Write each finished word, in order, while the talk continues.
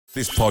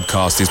This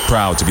podcast is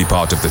proud to be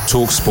part of the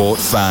TalkSport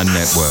Fan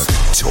Network.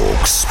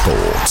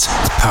 TalkSport.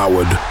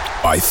 Powered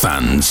by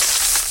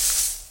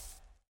fans.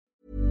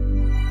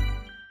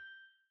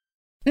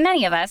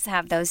 Many of us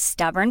have those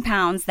stubborn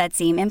pounds that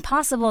seem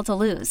impossible to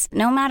lose,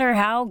 no matter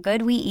how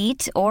good we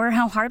eat or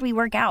how hard we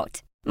work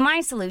out. My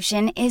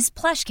solution is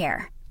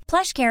PlushCare.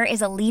 PlushCare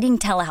is a leading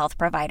telehealth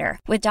provider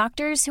with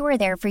doctors who are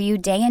there for you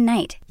day and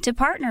night to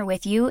partner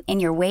with you in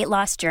your weight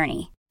loss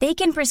journey. They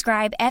can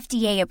prescribe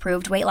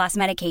FDA-approved weight loss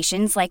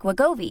medications like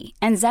Wegovy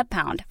and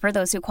Zepbound for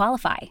those who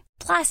qualify.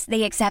 Plus,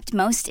 they accept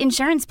most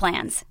insurance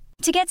plans.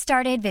 To get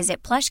started,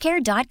 visit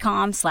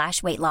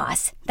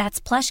plushcare.com/weightloss. That's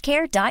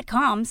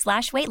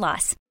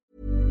plushcare.com/weightloss.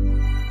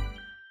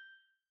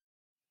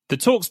 The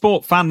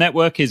TalkSport Fan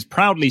Network is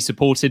proudly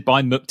supported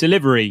by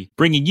McDelivery,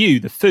 bringing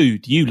you the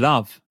food you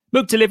love.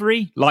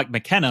 McDelivery, like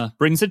McKenna,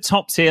 brings a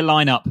top-tier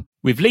lineup.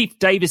 With Leif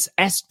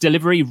Davis-esque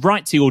delivery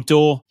right to your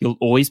door, you'll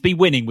always be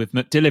winning with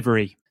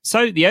McDelivery.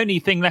 So the only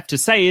thing left to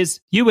say is,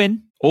 you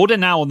win. Order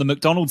now on the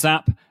McDonald's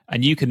app,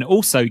 and you can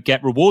also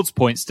get rewards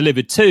points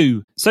delivered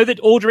too, so that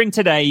ordering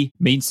today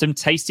means some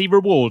tasty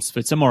rewards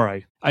for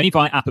tomorrow. Only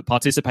via app at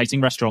participating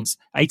restaurants.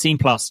 18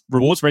 plus.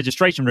 Rewards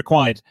registration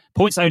required.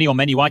 Points only on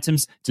menu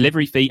items.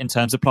 Delivery fee and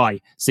terms apply.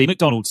 See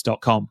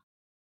mcdonalds.com.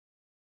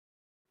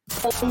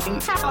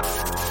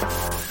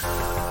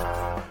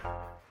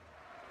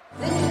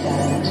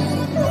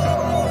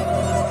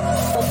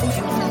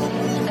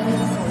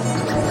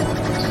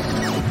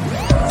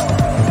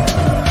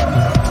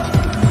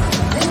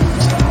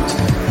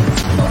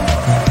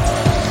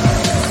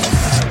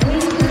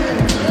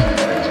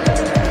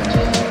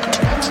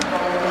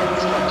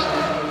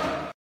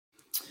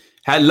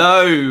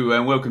 Hello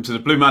and welcome to the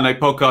Blue Monday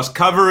podcast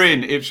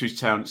covering Ipswich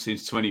Town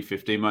since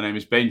 2015. My name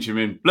is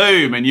Benjamin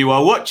Bloom and you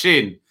are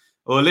watching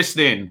or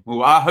listening,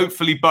 well,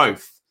 hopefully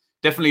both,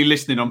 definitely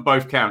listening on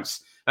both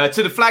counts,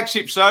 to the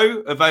flagship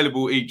show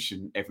available each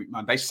and every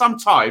Monday,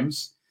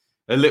 sometimes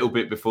a little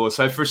bit before.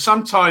 So for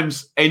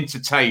sometimes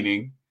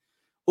entertaining,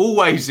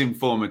 always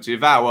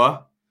informative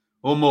hour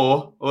or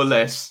more or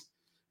less,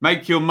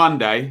 make your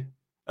Monday,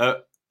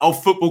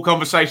 of football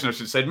conversation I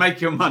should say, make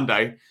your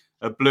Monday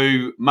a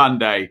Blue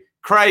Monday.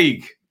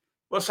 Craig,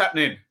 what's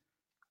happening?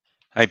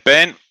 Hey,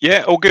 Ben.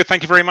 Yeah, all good.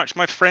 Thank you very much,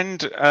 my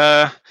friend.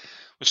 We're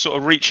sort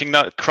of reaching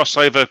that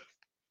crossover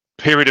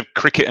period of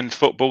cricket and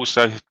football.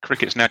 So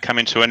cricket's now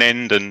coming to an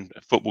end and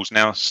football's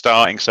now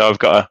starting. So I've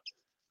got a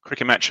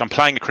cricket match. I'm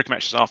playing a cricket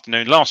match this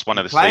afternoon. Last one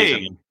of the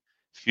season.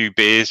 A few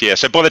beers. Yeah.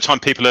 So by the time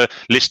people are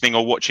listening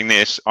or watching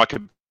this, I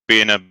could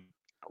be in a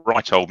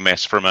right old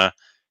mess from a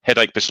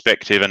headache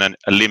perspective and a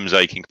limbs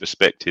aching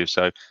perspective.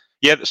 So,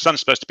 yeah, the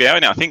sun's supposed to be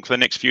out now, I think, for the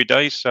next few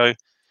days. So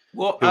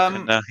what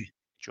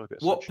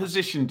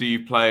position do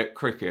you play at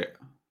cricket?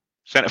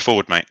 Centre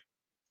forward, mate.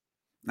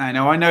 I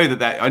know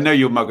that. I know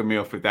you're mugging me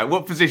off with that.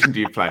 What position do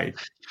you play?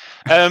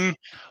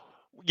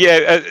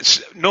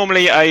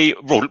 Normally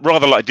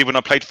rather like I did when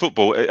I played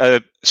football, a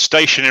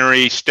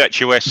stationary,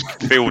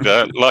 statuesque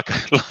fielder, like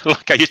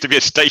I used to be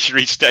a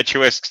stationary,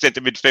 statuesque centre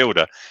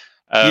midfielder.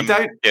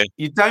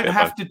 You don't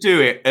have to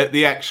do it at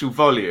the actual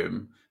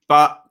volume,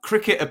 but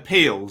cricket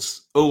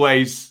appeals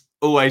always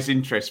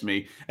interest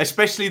me,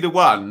 especially the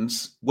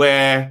ones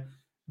where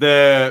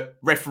the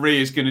referee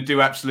is going to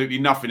do absolutely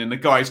nothing and the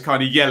guy's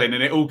kind of yelling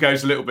and it all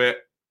goes a little bit.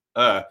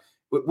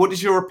 What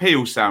does your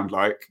appeal sound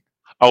like?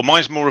 Oh,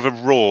 mine's more of a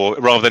roar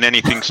rather than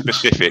anything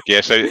specific.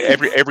 Yeah, so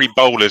every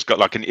bowler's got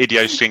like an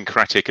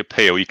idiosyncratic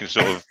appeal. You can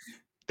sort of.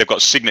 They've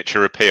got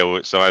signature appeal.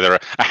 It's either a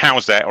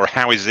how's that or a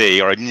how is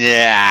he or a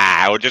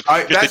yeah or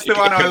that's the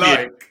one I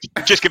like.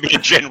 Just give me a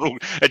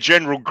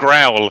general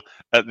growl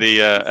at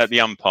the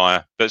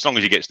umpire, but as long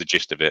as he gets the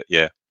gist of it,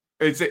 yeah.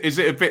 Is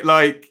it a bit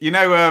like in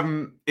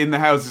the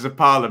Houses of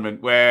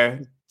Parliament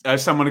where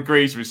someone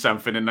agrees with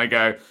something and they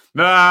go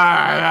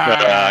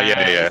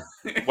yeah,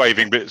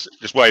 waving bits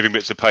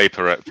of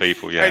paper at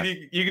people, yeah. And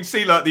you can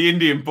see like the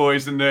Indian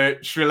boys and the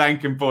Sri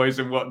Lankan boys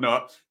and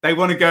whatnot. They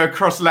want to go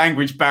across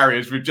language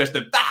barriers with just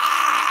a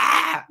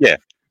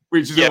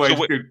which is always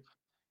good.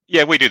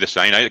 Yeah, we do the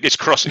same. It's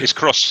cross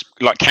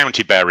like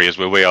county barriers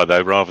where we are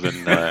though, rather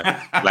than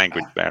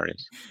language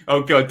barriers.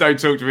 Oh God, don't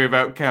talk to me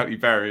about county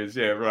barriers.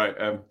 Yeah,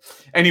 right.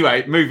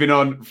 Anyway, moving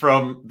on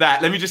from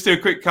that, let me just do a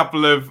quick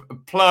couple of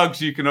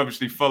plugs. You can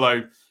obviously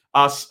follow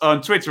us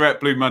on Twitter at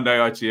Blue Monday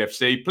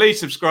ITFC. Please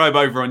subscribe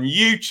over on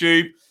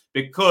YouTube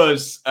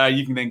because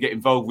you can then get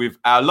involved with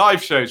our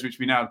live shows, which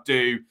we now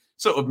do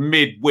sort of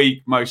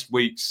midweek, most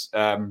weeks.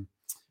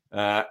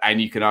 And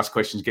you can ask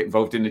questions, get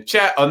involved in the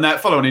chat on that.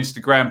 Follow on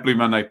Instagram, Blue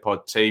Monday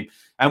Pod Team.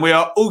 And we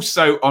are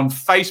also on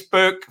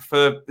Facebook.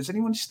 Does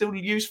anyone still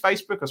use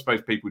Facebook? I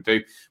suppose people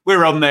do.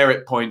 We're on there,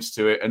 it points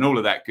to it and all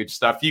of that good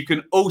stuff. You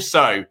can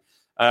also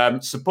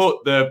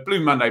support the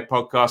Blue Monday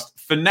podcast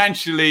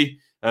financially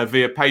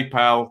via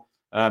PayPal,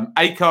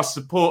 Acast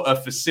supporter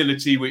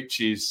facility,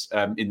 which is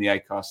in the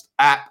Acast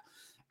app,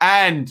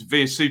 and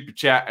via Super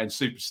Chat and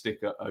Super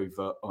Sticker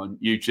over on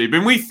YouTube.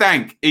 And we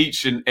thank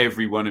each and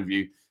every one of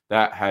you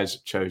that has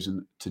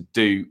chosen to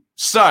do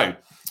so.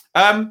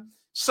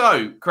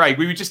 So, Craig,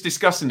 we were just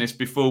discussing this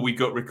before we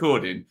got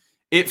recording.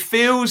 It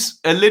feels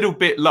a little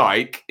bit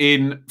like,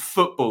 in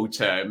football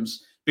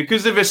terms,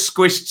 because of a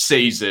squished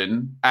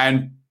season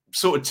and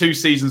sort of 2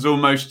 seasons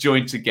almost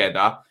joined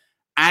together,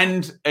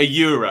 and a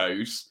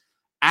Euros,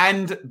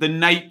 and the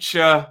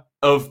nature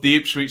of the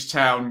Ipswich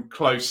Town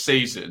close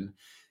season,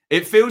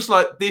 it feels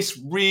like this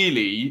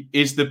really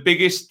is the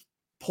biggest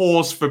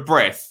pause for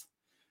breath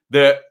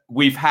that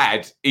we've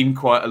had in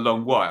quite a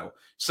long while.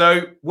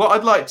 So what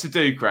I'd like to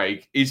do,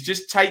 Craig, is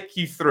just take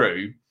you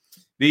through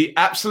the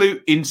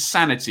absolute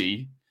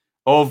insanity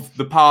of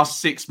the past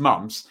 6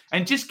 months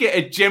and just get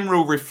a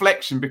general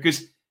reflection,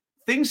 because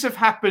things have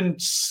happened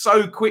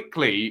so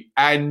quickly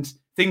and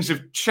things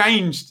have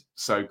changed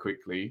so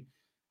quickly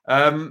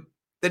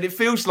that it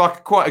feels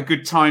like quite a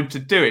good time to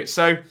do it.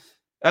 So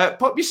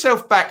pop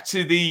yourself back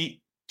to the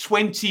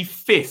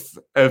 25th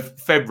of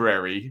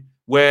February,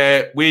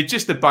 where we're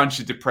just a bunch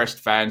of depressed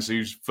fans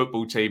whose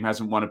football team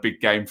hasn't won a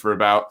big game for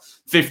about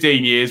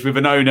 15 years, with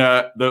an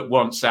owner that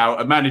wants out,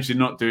 a manager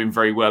not doing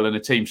very well, and a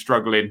team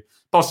struggling,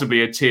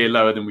 possibly a tier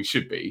lower than we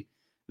should be.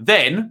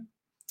 Then,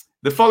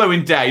 the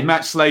following day,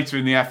 Matt Slater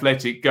and The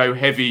Athletic go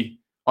heavy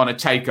on a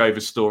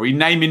takeover story,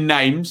 naming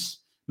names,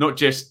 not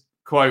just,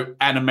 quote,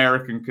 an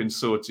American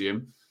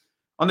consortium.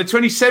 On the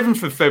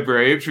 27th of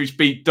February, Ipswich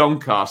beat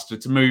Doncaster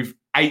to move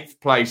 8th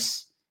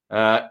place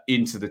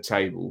into the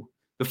table.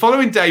 The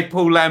following day,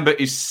 Paul Lambert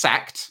is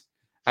sacked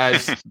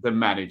as the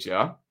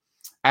manager.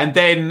 And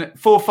then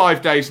 4 or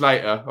 5 days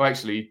later, or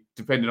actually,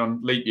 depending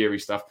on leap year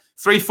stuff,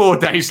 3-4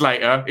 days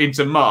later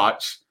into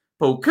March,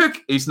 Paul Cook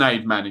is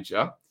named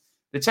manager.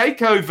 The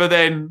takeover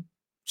then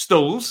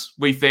stalls,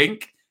 we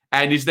think,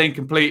 and is then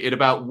completed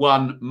about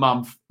 1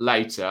 month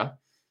later.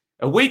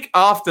 A week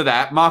after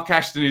that, Mark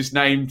Ashton is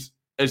named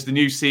as the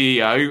new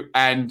CEO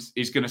and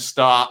is going to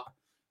start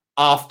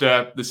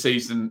after the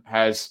season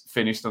has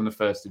finished on the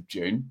 1st of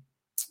June.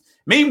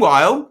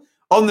 Meanwhile,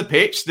 on the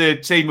pitch, the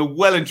team are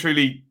well and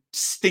truly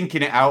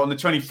stinking it out. On the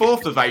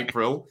 24th of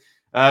April,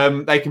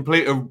 they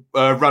complete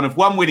a run of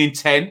 1 win in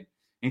 10,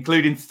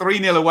 including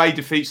 3-0 away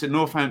defeats at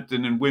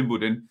Northampton and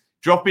Wimbledon,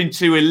 dropping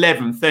to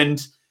 11th.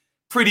 And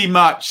pretty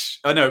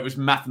much, I know it was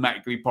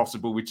mathematically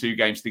possible with 2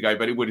 games to go,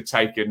 but it would have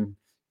taken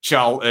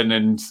Charlton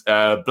and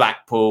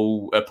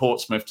Blackpool,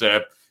 Portsmouth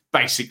to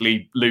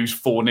basically lose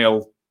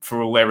 4-0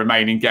 for all their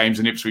remaining games,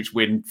 and Ipswich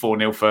win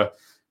 4-0 for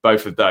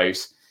both of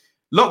those.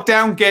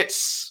 Lockdown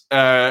gets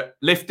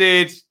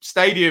lifted,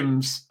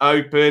 stadiums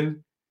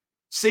open,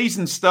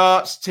 season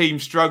starts, team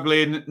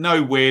struggling,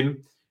 no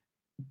win.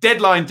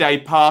 Deadline day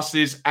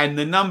passes, and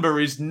the number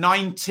is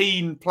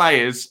 19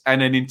 players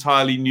and an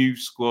entirely new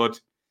squad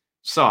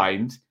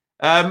signed.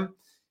 Can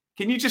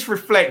you just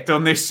reflect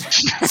on this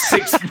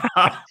 6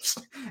 months?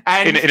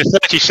 And in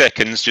 30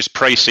 seconds, just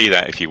see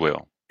that, if you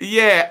will.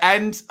 Yeah,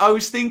 and I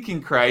was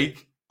thinking,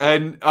 Craig,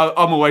 and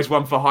I'm always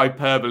one for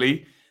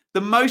hyperbole,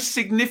 the most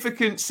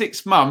significant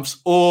 6 months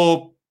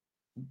or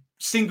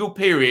single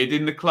period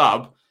in the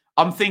club,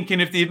 I'm thinking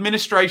of the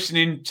administration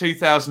in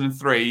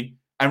 2003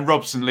 and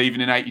Robson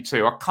leaving in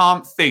 82. I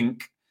can't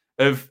think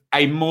of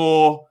a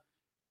more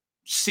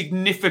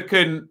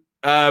significant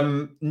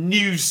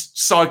news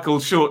cycle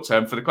short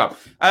term for the club.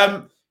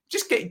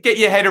 Just get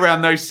your head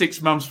around those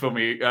 6 months for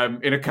me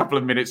in a couple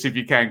of minutes, if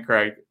you can,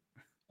 Craig.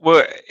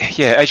 Well,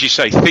 yeah, as you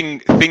say,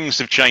 things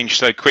have changed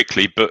so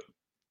quickly, but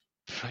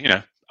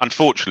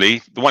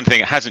unfortunately, the one thing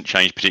that hasn't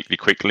changed particularly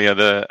quickly are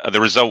the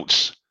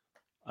results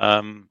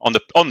on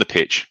the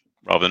pitch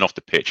rather than off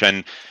the pitch.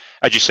 And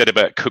as you said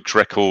about Cook's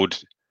record,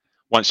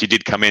 once he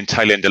did come in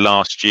tail end of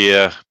last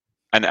year,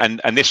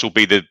 and this will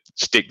be the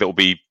stick that will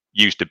be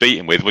used to beat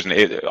him with, wasn't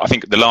it? I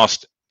think the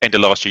end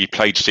of last year he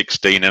played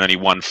 16 and only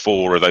won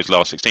 4 of those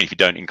last 16. If you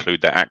don't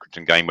include that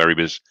Accrington game where he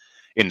was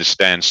in the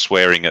stands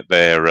swearing at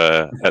their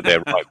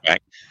right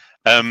back.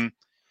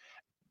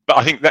 But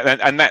I think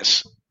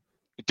that's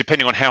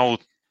depending on how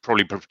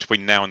probably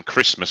between now and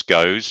Christmas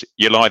goes,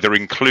 you'll either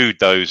include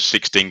those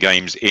 16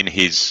 games in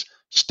his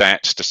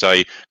stats to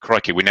say,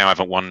 crikey, we now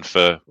haven't won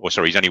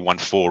he's only won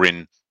 4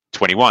 in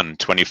 21,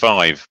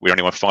 25. We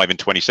only won 5 in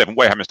 27,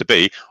 where it happens to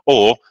be.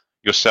 Or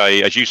you'll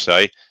say, as you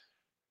say,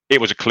 it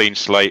was a clean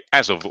slate.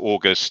 As of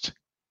August,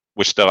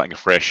 we're starting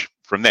afresh.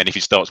 From then, if he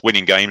starts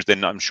winning games,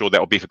 then I'm sure that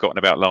will be forgotten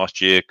about last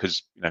year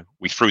because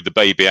we threw the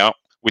baby out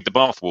with the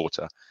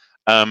bathwater.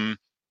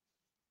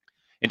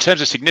 In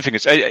terms of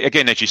significance,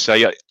 again, as you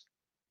say,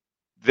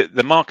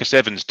 the Marcus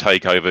Evans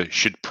takeover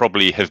should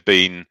probably have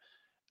been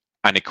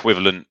an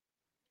equivalent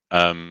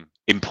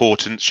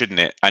importance, shouldn't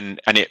it? And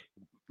it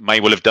may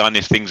well have done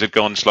if things had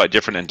gone slightly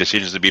different and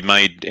decisions had been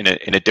made in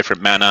a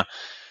different manner.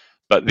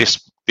 But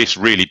this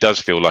really does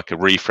feel like a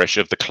refresh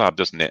of the club,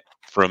 doesn't it?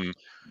 From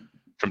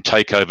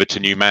takeover to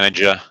new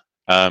manager.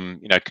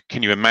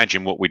 Can you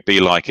imagine what we'd be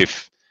like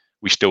if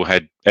we still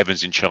had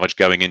Evans in charge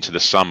going into the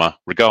summer,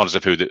 regardless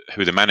of who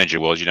the manager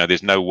was?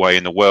 There's no way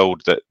in the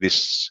world that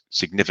this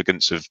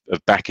significance of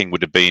backing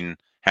would have been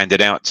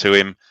handed out to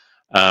him.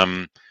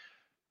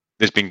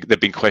 There've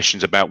been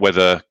questions about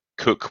whether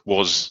Cook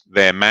was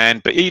their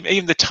man, but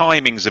even the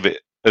timings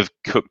of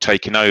Cook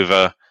taking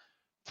over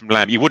from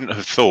Lamb, you wouldn't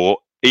have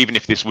thought, even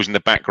if this was in the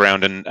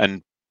background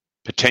and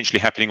potentially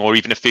happening, or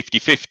even a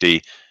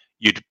 50-50,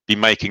 you'd be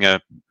making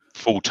a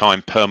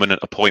full-time permanent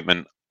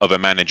appointment of a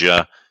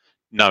manager,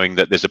 knowing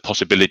that there's a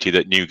possibility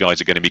that new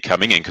guys are going to be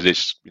coming in, because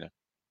it's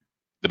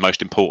the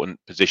most important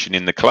position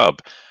in the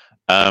club.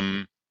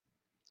 And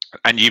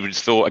you would have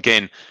thought,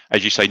 again,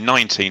 as you say,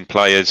 19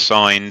 players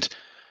signed.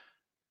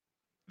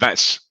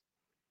 That's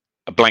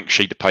a blank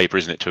sheet of paper,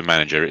 isn't it, to a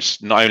manager?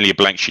 It's not only a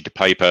blank sheet of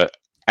paper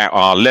at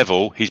our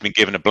level, he's been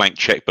given a blank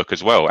checkbook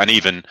as well. And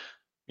even,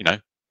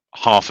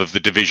 half of the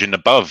division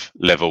above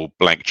level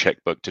blank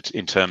checkbook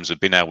in terms of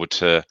being able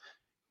to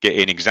get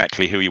in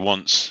exactly who he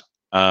wants,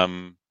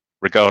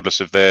 regardless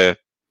of their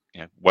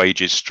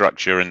wages,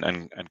 structure,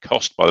 and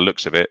cost by the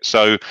looks of it.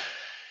 So,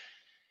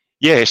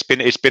 yeah, it's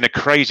been a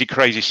crazy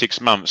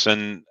 6 months,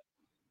 and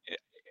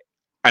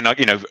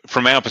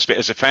from our perspective,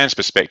 as a fan's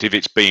perspective,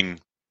 it's been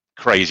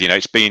crazy.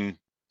 It's been,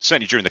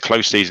 certainly during the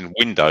close season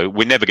window,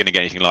 we're never going to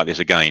get anything like this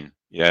again.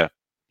 Yeah,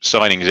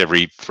 signings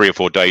every 3 or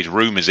 4 days,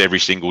 rumours every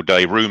single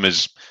day,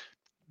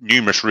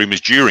 numerous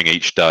rumours during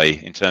each day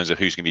in terms of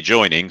who's going to be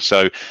joining.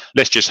 So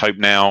let's just hope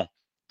now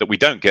that we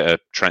don't get a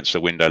transfer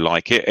window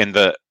like it, and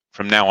that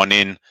from now on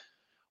in,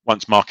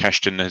 once Mark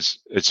Ashton has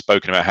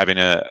spoken about having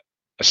a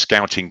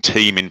scouting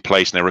team in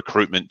place and a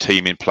recruitment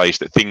team in place,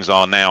 that things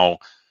are now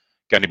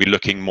going to be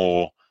looking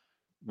more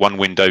 1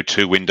 window,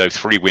 2 window,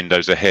 3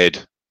 windows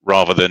ahead,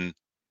 rather than,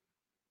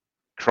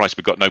 Christ,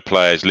 we've got no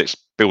players, let's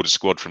build a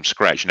squad from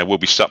scratch. We'll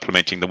be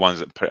supplementing the ones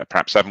that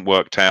perhaps haven't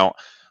worked out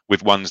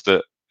with ones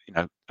that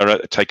are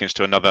taking us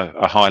to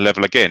a higher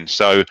level again.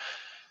 So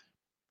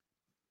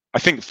I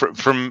think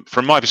from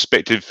my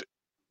perspective,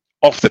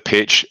 off the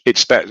pitch,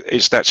 it's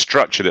that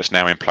structure that's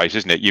now in place,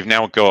 isn't it? You've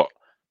now got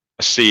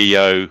a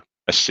CEO,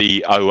 a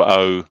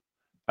COO,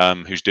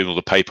 who's doing all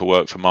the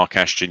paperwork for Mark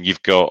Ashton.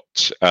 You've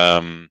got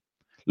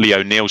Lee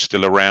O'Neill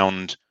still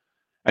around,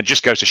 and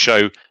just goes to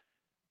show,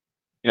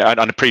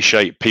 and I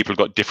appreciate people have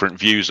got different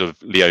views of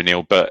Lee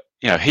O'Neill, but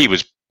he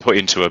was put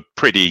into a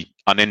pretty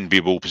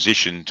unenviable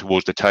position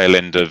towards the tail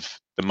end of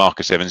the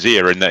Marcus Evans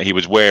era, in that he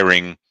was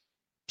wearing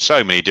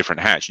so many different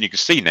hats. And you can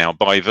see now,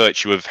 by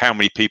virtue of how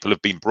many people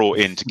have been brought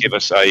in to give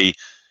us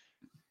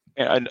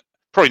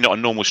probably not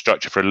a normal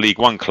structure for a League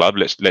One club.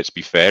 Let's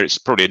be fair. It's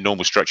probably a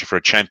normal structure for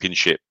a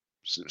Championship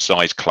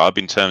size club,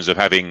 in terms of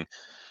having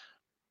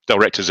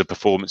directors of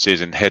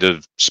performances and head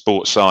of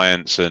sports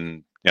science,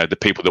 and the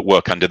people that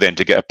work under them,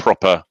 to get a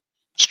proper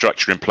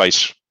structure in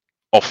place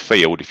off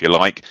field, if you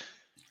like,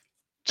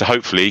 to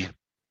hopefully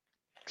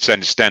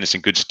stand us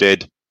in good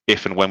stead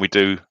if and when we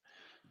do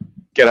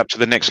get up to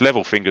the next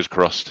level, fingers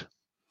crossed.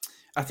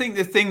 I think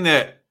the thing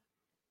that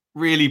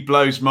really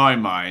blows my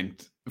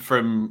mind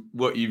from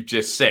what you've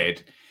just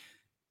said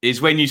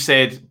is when you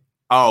said,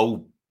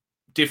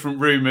 different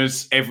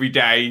rumours every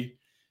day,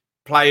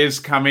 players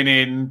coming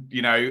in,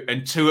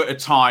 and 2 at a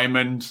time,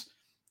 and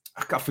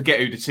I forget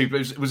who the 2,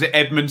 but was it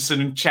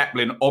Edmondson and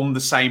Chaplin on the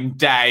same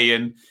day,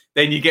 and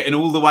then you're getting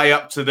all the way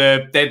up to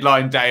the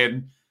deadline day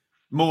and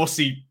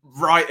Morsey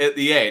right at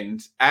the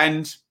end.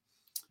 And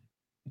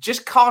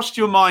just cast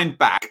your mind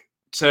back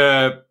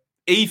to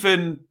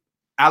even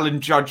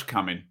Alan Judge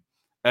coming,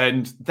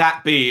 and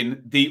that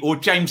being or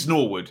James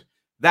Norwood,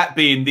 that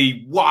being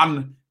the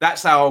one,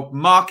 that's our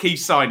marquee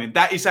signing.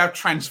 That is our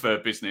transfer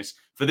business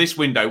for this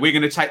window. We're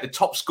going to take the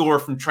top scorer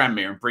from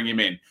Tranmere and bring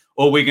him in,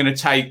 or we're going to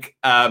take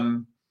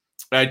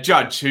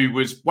Judge, who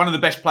was one of the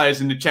best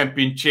players in the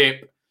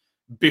Championship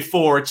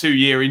before a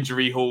 2-year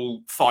injury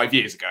haul 5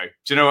 years ago.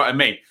 Do you know what I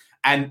mean?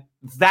 And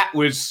that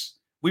was,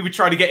 we would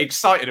try to get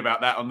excited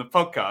about that on the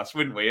podcast,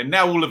 wouldn't we? And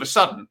now all of a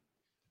sudden,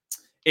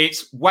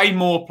 it's way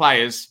more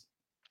players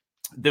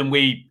than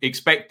we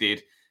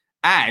expected,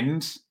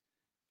 and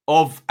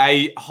of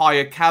a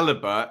higher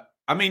caliber.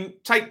 I mean,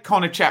 take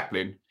Connor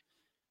Chaplin,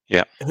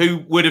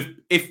 who would have,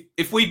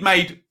 if we'd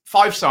made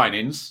 5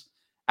 signings,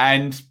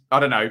 and I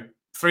don't know,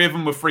 3 of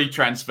them were free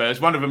transfers,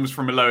 1 of them was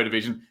from a lower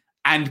division,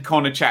 and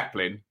Connor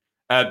Chaplin,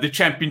 the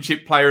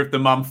Championship Player of the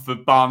Month for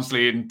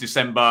Barnsley in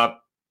December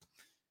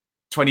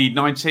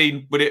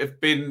 2019, would it have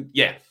been?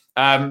 Yeah.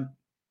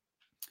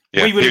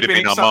 We would have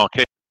been our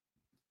market.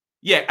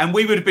 Yeah, and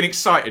we would have been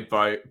excited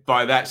by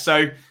that.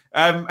 So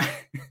have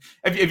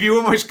you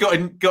almost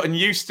gotten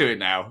used to it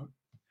now?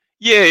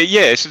 Yeah.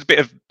 It's a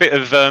bit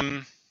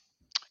of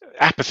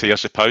apathy, I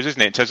suppose,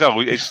 isn't it? It says,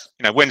 it's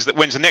when's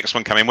the next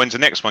one coming? When's the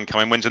next one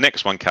coming? When's the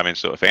next one coming?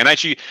 Sort of thing.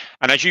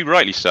 And as you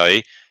rightly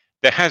say,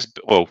 there has,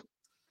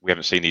 we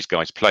haven't seen these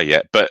guys play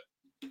yet,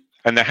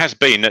 and there has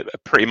been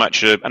pretty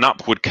much an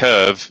upward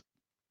curve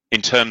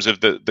in terms of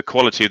the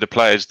quality of the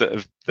players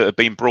that have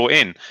been brought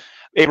in.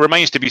 It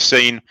remains to be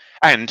seen,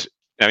 and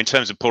in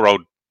terms of poor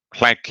old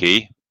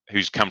Hladky,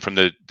 who's come from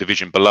the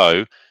division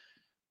below,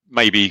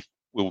 maybe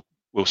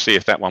we'll see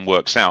if that one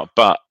works out.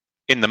 But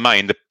in the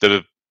main,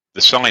 the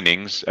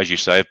signings, as you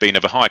say, have been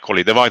of a high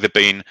quality. They've either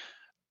been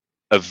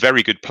of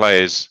very good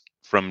players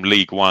from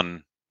League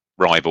One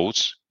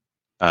rivals,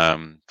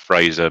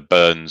 Fraser,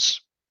 Burns,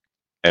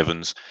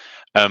 Evans,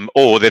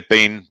 or they've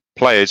been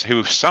players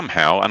who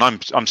somehow, and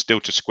I'm still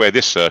to square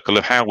this circle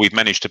of how we've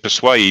managed to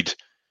persuade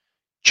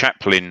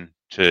Chaplin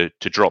to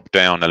drop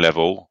down a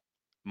level,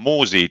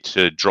 Morsey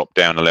to drop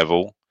down a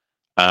level,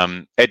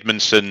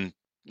 Edmondson,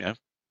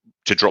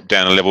 to drop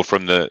down a level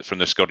from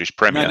the Scottish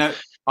Premier. No,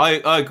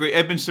 I agree.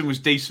 Edmondson was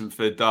decent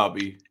for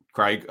Derby,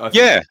 Craig. I think.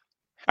 Yeah.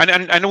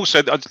 And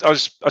also, I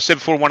said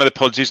before in one of the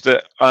pods is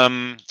that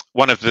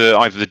one of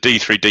either the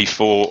D3,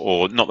 D4,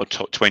 or not the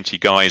top 20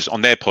 guys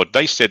on their pod,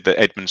 they said that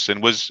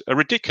Edmondson was a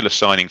ridiculous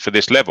signing for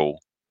this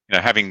level.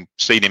 Having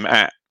seen him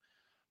at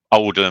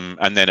Oldham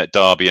and then at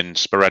Derby and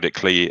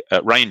sporadically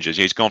at Rangers,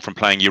 he's gone from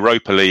playing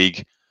Europa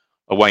League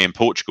away in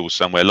Portugal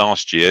somewhere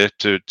last year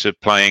to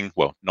playing,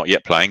 well, not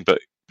yet playing, but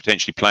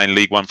potentially playing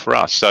League One for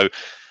us. So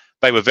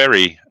they were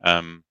very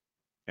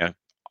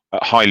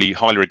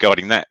highly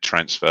regarding that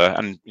transfer,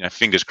 and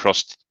fingers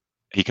crossed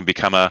he can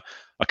become a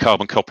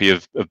carbon copy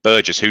of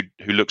Burgess, who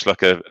looks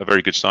like a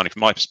very good signing from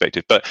my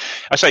perspective. But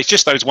I say it's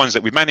just those ones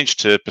that we managed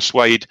to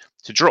persuade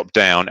to drop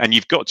down, and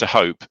you've got to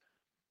hope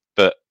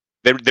that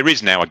there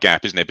is now a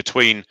gap, isn't there,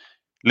 between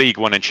League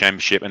One and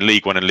Championship and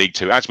League One and League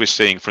Two, as we're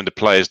seeing from the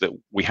players that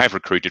we have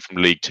recruited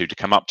from League Two to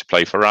come up to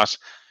play for us,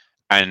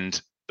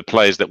 and the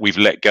players that we've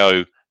let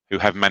go who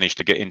have managed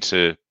to get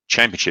into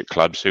Championship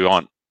clubs who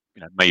aren't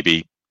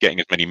maybe getting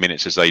as many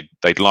minutes as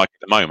they'd like at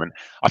the moment.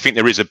 I think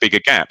there is a bigger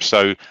gap.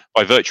 So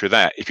by virtue of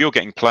that, if you're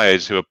getting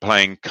players who are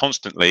playing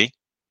constantly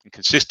and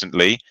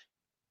consistently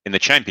in the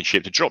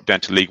Championship to drop down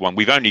to League One,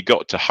 we've only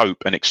got to hope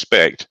and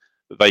expect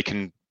that they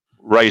can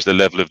raise the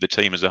level of the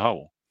team as a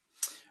whole.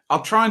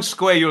 I'll try and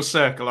square your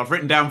circle. I've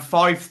written down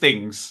 5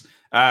 things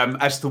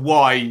as to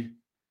why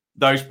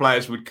those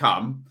players would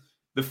come.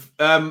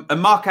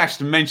 And Mark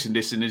Ashton mentioned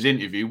this in his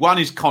interview. One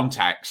is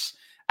contacts,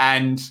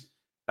 and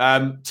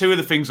 2 of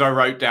the things I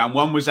wrote down,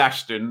 one was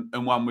Ashton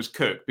and one was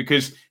Cook,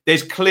 because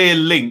there's clear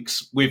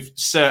links with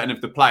certain of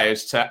the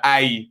players to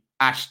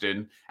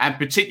Ashton, and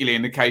particularly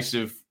in the case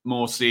of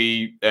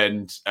Morsey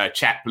and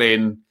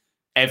Chaplin,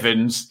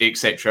 Evans,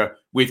 etc.,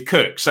 with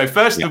Cook. So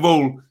first of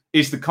all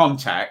is the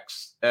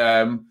contacts.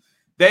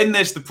 Then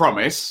there's the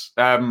promise,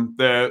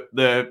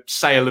 the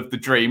sale of the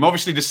dream.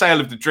 Obviously, the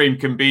sale of the dream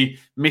can be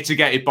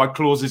mitigated by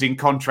clauses in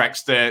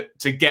contracts to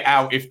get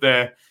out if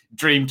the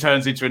dream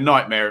turns into a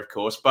nightmare, of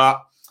course. But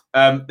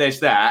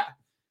there's that.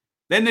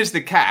 Then there's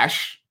the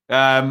cash.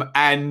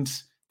 And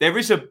there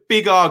is a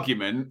big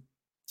argument.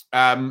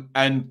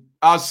 And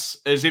us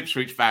as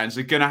Ipswich fans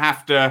are going to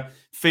have to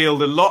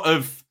field a lot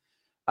of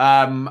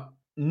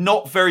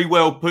not very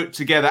well put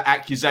together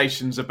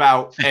accusations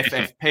about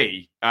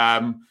FFP.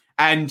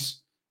 And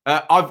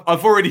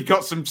I've already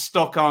got some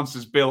stock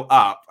answers built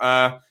up.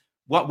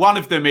 One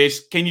of them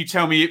is, can you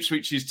tell me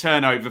Ipswich's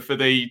turnover for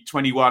the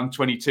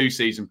 21-22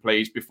 season,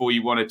 please, before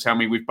you want to tell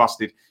me we've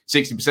busted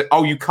 60%?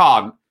 Oh, you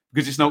can't,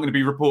 because it's not going to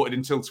be reported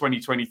until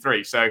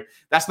 2023. So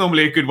that's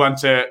normally a good one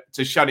to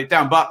shut it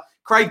down. But,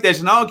 Craig,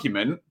 there's an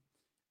argument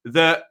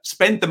that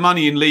spend the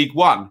money in League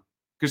One,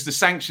 because the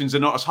sanctions are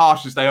not as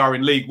harsh as they are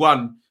in League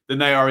One than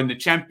they are in the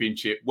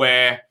Championship,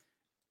 where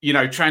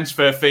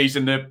transfer fees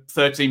and the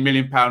 £13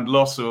 million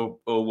loss or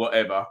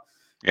whatever.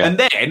 Yeah. And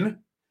then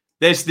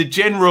there's the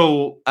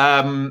general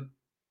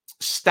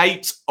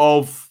state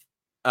of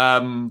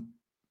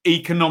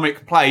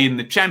economic play in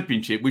the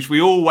Championship, which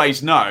we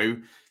always know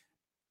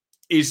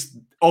is,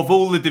 of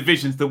all the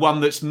divisions, the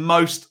one that's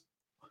most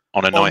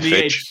on a knife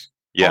edge.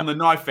 On the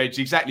knife edge,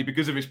 exactly,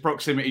 because of its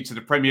proximity to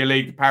the Premier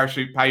League, the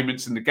parachute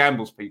payments and the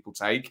gambles people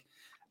take.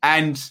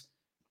 And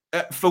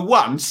for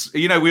once,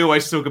 we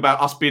always talk about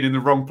us being in the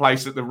wrong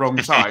place at the wrong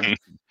time.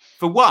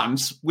 For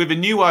once, with a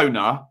new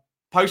owner,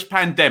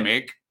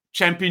 post-pandemic,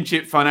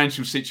 Championship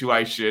financial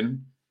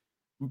situation,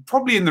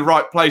 probably in the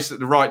right place at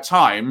the right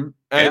time.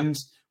 And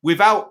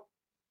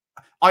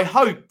I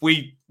hope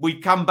we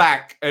come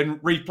back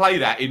and replay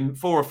that in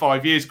 4 or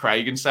 5 years,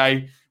 Craig, and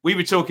say, we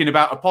were talking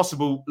about a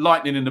possible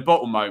lightning in the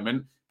bottle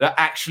moment that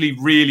actually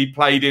really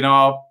played in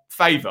our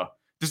favour.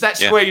 Does that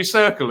square your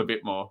circle a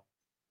bit more?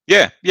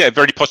 Yeah,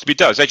 very possibly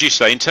does. As you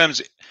say, in terms,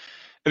 at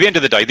the end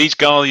of the day, these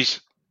guys,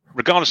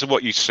 regardless of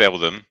what you sell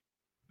them,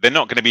 they're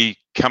not going to be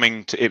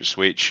coming to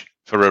Ipswich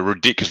for a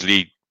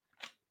ridiculously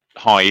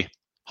high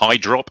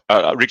drop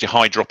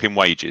in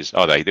wages,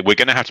 are they? We're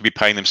going to have to be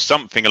paying them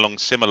something along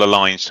similar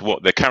lines to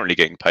what they're currently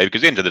getting paid, because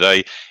at the end of the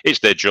day, it's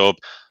their job.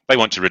 They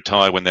want to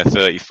retire when they're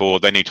 34.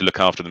 They need to look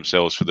after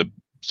themselves for the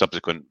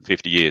subsequent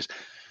 50 years.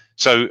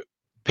 So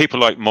people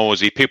like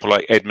Morsey, people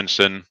like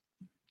Edmondson,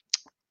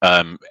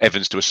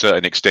 Evans to a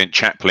certain extent,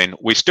 Chaplin,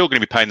 we're still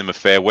going to be paying them a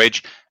fair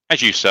wage.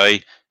 As you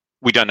say,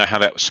 we don't know how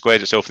that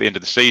squares itself at the end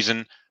of the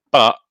season.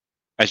 But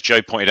as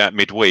Joe pointed out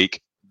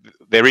midweek,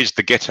 there is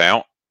the get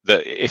out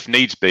that if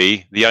needs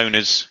be, the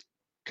owners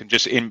can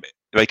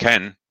they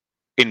can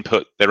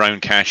input their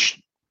own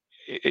cash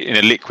in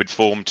a liquid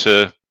form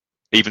to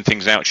even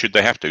things out should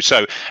they have to.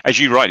 So as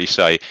you rightly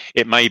say,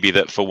 it may be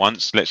that for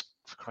once, let's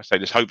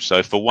hope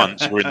so. For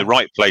once, we're in the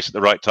right place at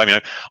the right time.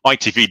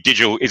 ITV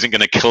Digital isn't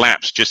going to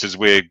collapse just as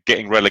we're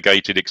getting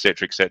relegated,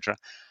 etc., etc.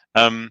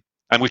 And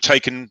we've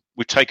taken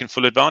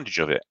full advantage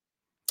of it.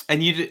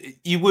 And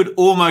you would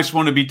almost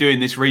want to be doing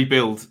this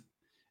rebuild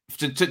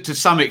to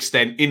some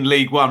extent in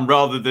League One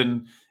rather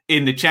than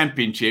in the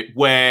Championship,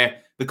 where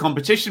the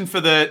competition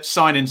for the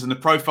signings and the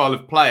profile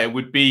of player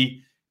would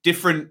be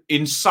different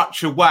in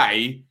such a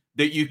way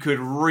that you could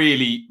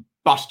really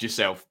bust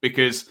yourself,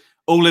 because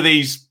all of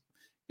these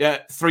a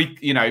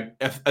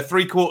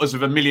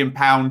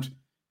 £750,000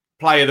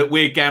 player that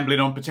we're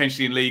gambling on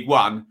potentially in League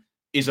One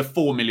is a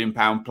 £4 million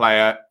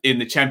player in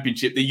the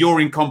Championship that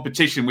you're in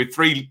competition with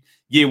 3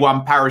 Year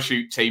One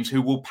parachute teams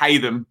who will pay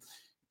them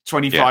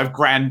 25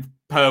 grand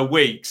per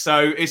week.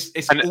 So it's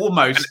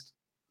almost.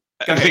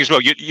 And the thing as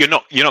well, you're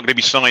not going to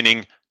be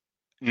signing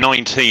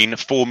 19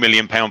 £4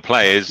 million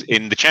players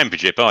in the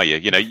Championship, are you?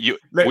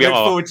 Look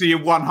forward to your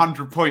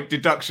 100-point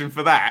deduction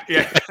for that.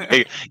 Yeah,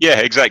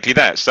 yeah, exactly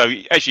that. So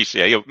as you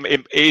say,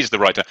 it is the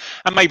right time,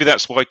 and maybe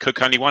that's why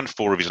Cook only won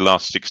 4 of his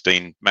last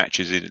 16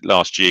 matches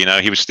last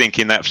year. He was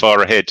thinking that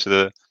far ahead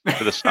to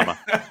the summer.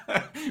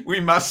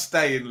 We must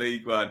stay in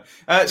League One.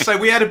 So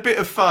we had a bit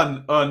of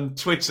fun on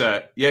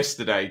Twitter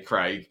yesterday,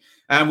 Craig,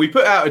 and we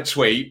put out a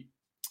tweet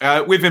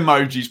with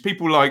emojis.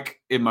 People like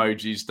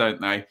emojis,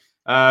 don't they?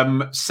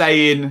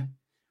 Saying,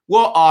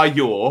 what are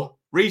your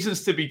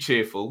reasons to be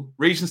cheerful,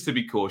 reasons to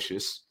be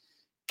cautious,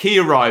 key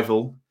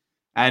arrival,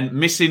 and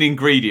missing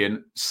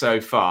ingredient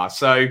so far?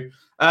 So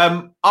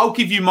I'll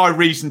give you my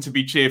reason to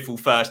be cheerful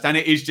first, and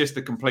it is just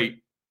a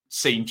complete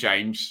scene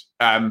change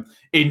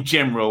in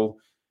general.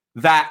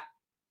 That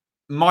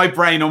my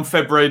brain on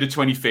February the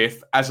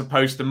 25th, as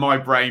opposed to my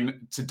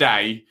brain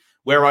today,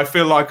 where I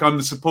feel like I'm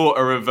the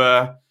supporter of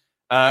a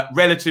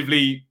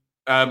relatively,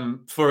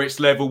 for its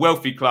level,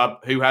 wealthy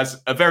club who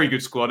has a very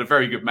good squad, a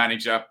very good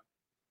manager,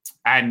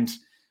 and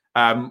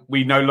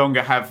we no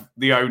longer have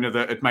the owner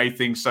that had made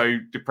things so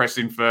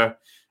depressing for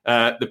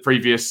the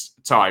previous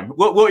time.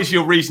 What is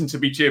your reason to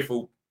be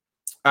cheerful?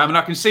 And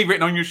I can see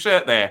written on your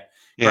shirt there,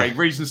 Craig,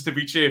 reasons to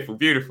be cheerful.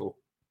 Beautiful.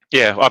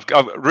 Yeah,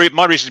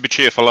 my reasons to be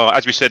cheerful are,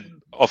 as we said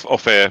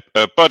off air,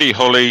 Buddy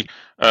Holly,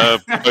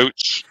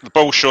 Boots, the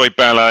Bolshoi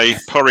Ballet,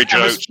 Porridge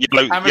Oats,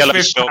 yellow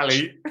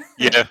socks.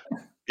 Yeah,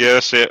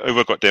 that's it.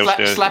 We've got deals.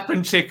 Slap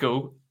and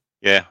Tickle.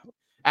 Yeah.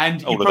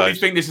 And you probably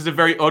think this is a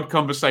very odd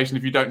conversation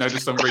if you don't know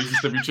there's some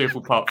reasons to be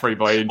cheerful part 3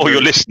 by Ian. Oh, you're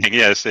listening.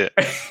 Yeah, that's it.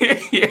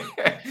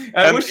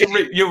 What's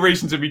your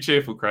reason to be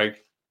cheerful, Craig?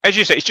 As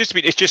you say,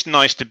 it's just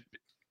nice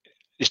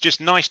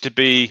to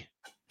be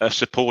a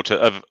supporter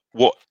of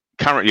what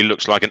currently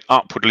looks like an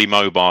upwardly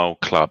mobile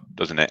club,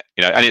 doesn't it?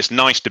 And it's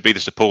nice to be the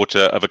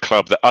supporter of a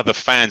club that other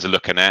fans are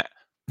looking at,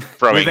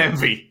 throwing with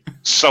envy,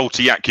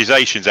 salty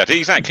accusations at it.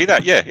 Exactly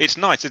that. Yeah, it's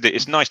nice, isn't it?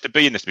 It's nice to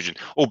be in this division,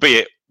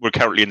 albeit we're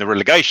currently in the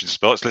relegation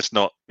spots. Let's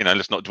not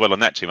dwell on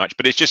that too much.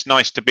 But it's just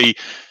nice to be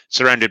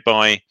surrounded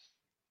by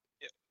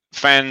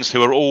fans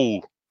who are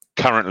all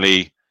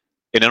currently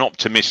in an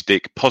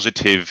optimistic,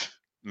 positive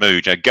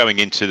mood, going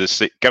into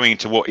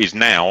what is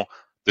now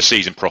the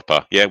season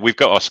proper. Yeah, we've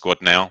got our squad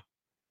now.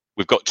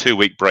 We've got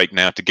 2-week break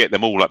now to get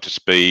them all up to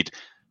speed.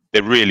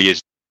 There really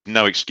is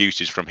no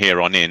excuses from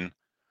here on in.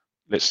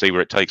 Let's see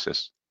where it takes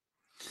us.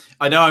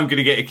 I know I'm going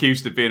to get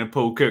accused of being a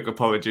Paul Cook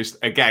apologist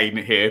again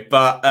here,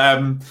 but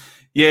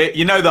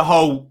the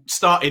whole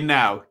starting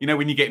now.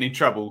 When you're getting in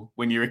trouble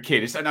when you're a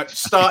kid, it's like,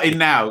 starting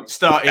now.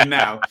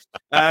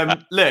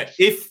 Look,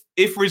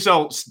 if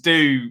results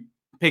do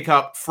pick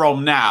up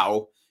from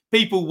now,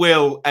 people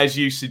will, as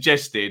you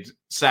suggested,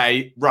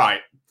 say,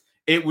 right,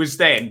 it was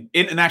then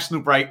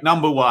international break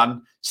number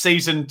 1,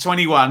 season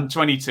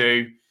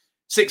 21-22.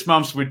 6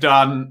 months were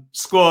done,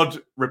 squad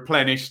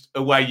replenished,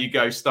 away you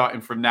go, starting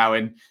from now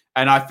in.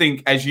 And I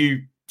think, as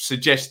you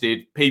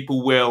suggested,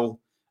 people will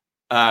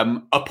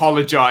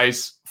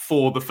apologise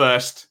for the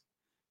first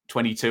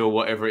 22 or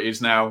whatever it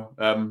is now,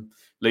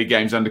 league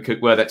games under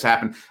Cook, were that to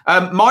happen.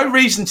 My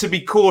reason to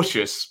be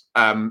cautious,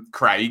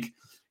 Craig,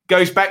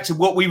 goes back to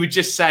what we were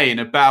just saying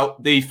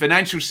about the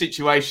financial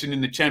situation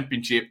in the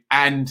Championship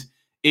and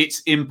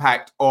its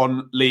impact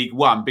on League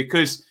One.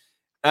 Because,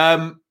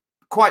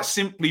 quite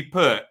simply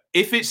put,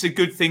 if it's a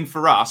good thing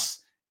for us,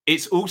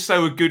 it's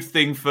also a good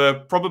thing for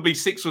probably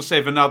 6 or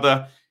 7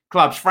 other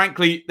clubs.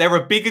 Frankly, there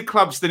are bigger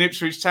clubs than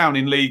Ipswich Town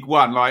in League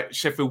One, like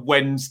Sheffield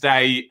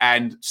Wednesday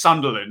and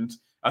Sunderland,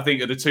 I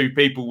think are the 2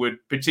 people would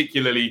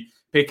particularly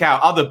pick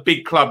out. Other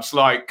big clubs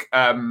like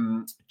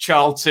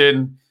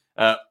Charlton,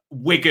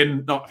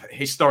 Wigan, not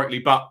historically,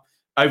 but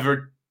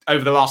over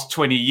the last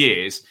 20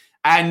 years.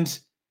 And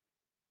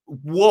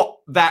what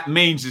that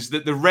means is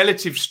that the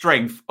relative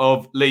strength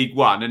of League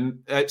One,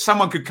 and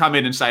someone could come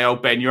in and say, oh,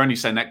 Ben, you're only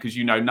saying that because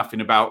you know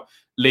nothing about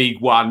League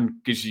One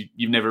because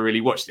you've never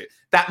really watched it.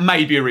 That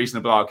may be a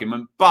reasonable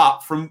argument. But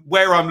from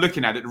where I'm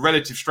looking at it, the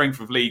relative strength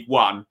of League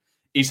One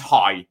is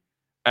high.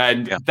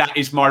 And that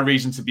is my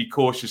reason to be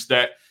cautious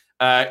that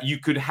you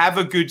could have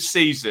a good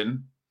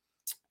season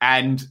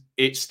and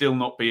it still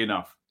not be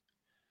enough.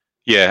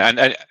 Yeah,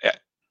 and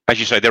as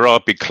you say, there are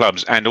big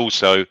clubs, and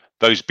also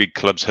those big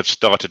clubs have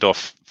started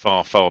off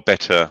far, far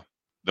better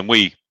than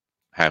we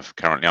have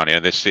currently.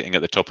 They're sitting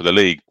at the top of the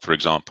league, for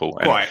example.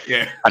 And, right,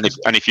 yeah.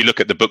 And if you look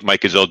at the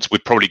bookmakers' odds,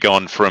 we've probably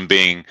gone from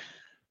being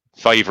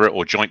favourite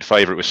or joint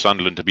favourite with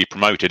Sunderland to be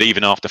promoted,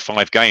 even after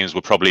 5 games,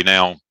 we're probably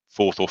now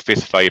 4th or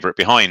 5th favourite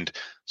behind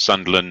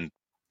Sunderland,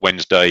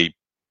 Wednesday,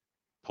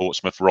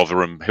 Portsmouth,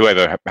 Rotherham,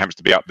 whoever happens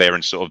to be up there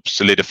and sort of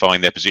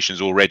solidifying their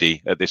positions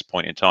already at this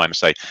point in time.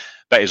 So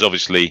that is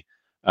obviously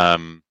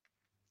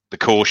the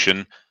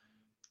caution.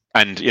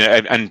 And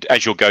and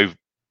as you'll go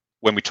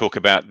when we talk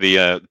about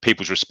the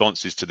people's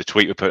responses to the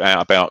tweet we put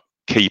out about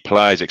key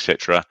players,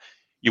 etc.,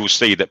 you will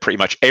see that pretty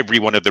much every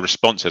one of the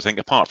responses, I think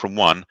apart from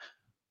one,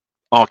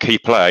 our key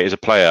player is a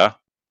player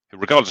who,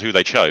 regardless of who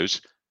they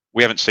chose,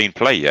 we haven't seen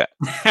play yet.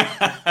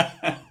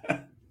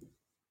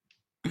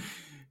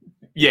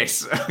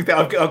 Yes,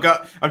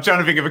 I'm trying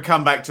to think of a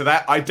comeback to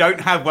that. I don't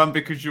have one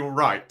because you're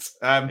right.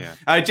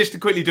 Just to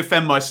quickly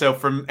defend myself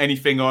from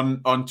anything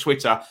on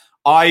Twitter,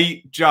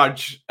 I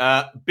judge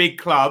big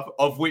club,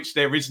 of which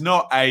there is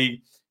not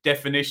a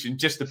definition,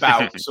 just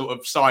about sort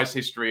of size,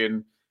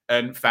 history,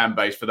 and fan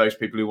base, for those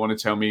people who want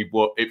to tell me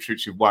what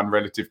Ipswich have won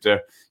relative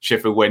to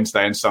Sheffield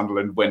Wednesday and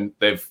Sunderland when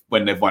they've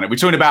won it. We're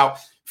talking about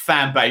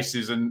fan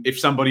bases, and if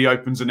somebody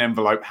opens an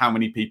envelope, how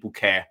many people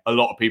care? A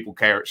lot of people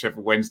care at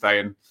Sheffield Wednesday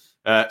and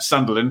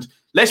Sunderland.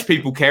 Less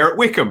people care at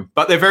Wycombe,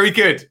 but they're very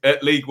good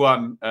at League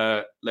One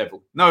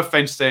level. No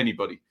offence to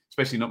anybody,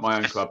 especially not my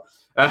own club.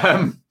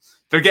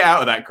 So get out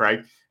of that,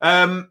 Craig.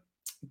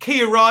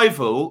 Key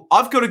arrival,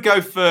 I've got to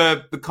go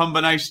for the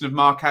combination of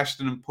Mark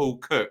Ashton and Paul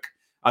Cook,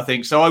 I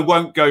think. So I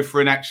won't go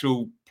for an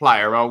actual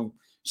player. I'll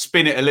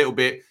spin it a little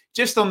bit,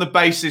 just on the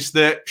basis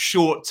that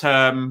short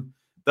term,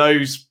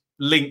 those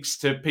links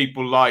to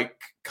people like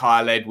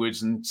Kyle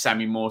Edwards and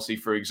Sammy Morsey,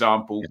 for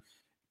example,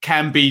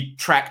 can be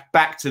tracked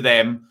back to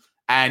them.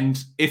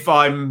 And if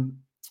I'm,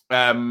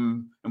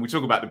 and we'll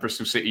talk about the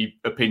Bristol City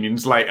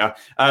opinions later,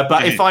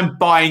 but if I'm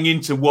buying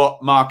into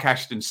what Mark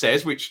Ashton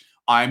says, which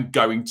I'm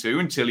going to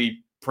until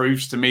he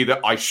proves to me that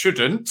I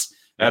shouldn't,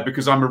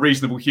 because I'm a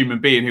reasonable human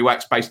being who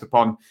acts based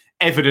upon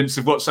evidence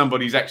of what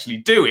somebody's actually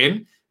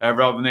doing,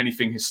 rather than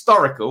anything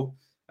historical.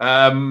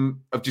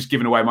 I've just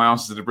given away my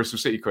answer to the Bristol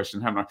City question,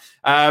 haven't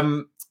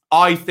I?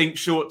 I think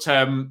short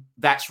term,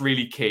 that's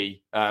really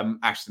key,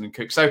 Ashton and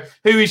Cook. So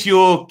who is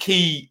your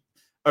key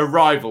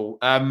arrival?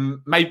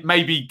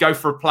 Maybe go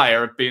for a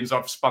player, being as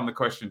I've spun the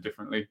question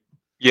differently.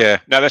 Yeah,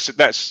 no,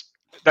 that's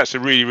a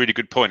really, really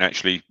good point,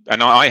 actually.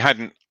 And I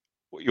hadn't,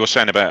 what you're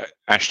saying about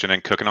Ashton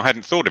and Cook, and I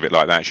hadn't thought of it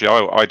like that, actually.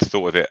 I'd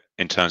thought of it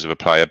in terms of a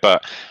player.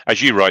 But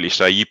as you rightly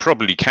say, you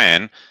probably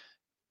can,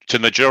 to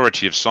the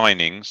majority of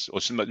signings,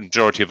 or to the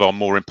majority of our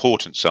more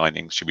important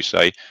signings, should we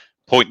say,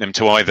 point them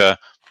to either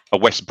a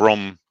West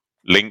Brom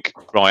link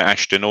via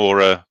Ashton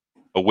or a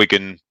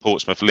Wigan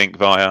Portsmouth link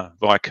via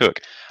Cook.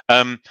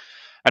 And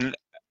I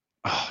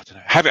don't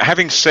know,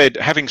 having said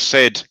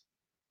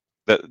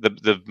that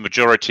the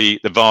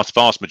majority, the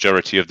vast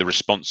majority of the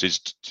responses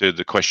to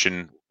the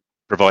question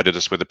provided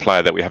us with a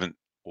player that we haven't,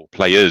 or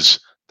players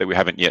that we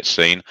haven't yet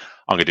seen,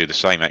 I'm going to do the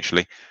same,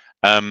 actually.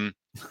 I'll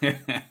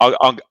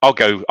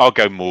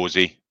go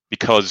Morsey,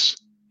 because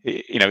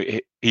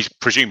he's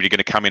presumably going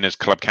to come in as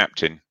club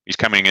captain. He's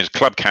coming in as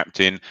club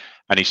captain,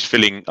 and he's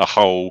filling a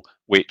hole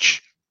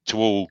which, to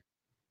all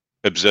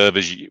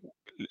observers,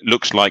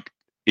 looks like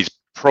is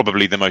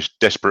probably the most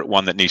desperate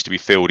one that needs to be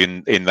filled.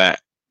 In that,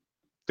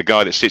 the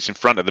guy that sits in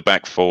front of the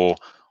back four,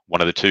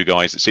 one of the two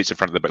guys that sits in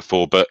front of the back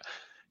four, but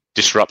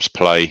disrupts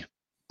play,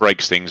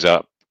 breaks things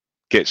up,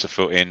 gets a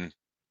foot in,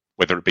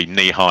 whether it be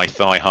knee high,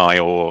 thigh high,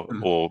 or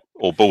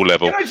ball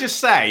level. Can I just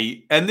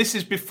say, and this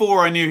is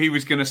before I knew he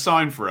was going to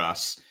sign for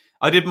us,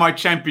 I did my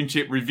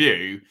championship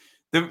review.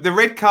 The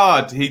red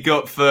card he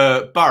got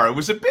for Borough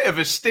was a bit of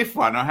a stiff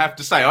one, I have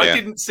to say. I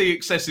didn't see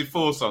excessive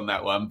force on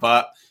that one,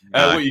 but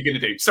what are you going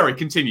to do? Sorry,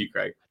 continue,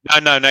 Craig.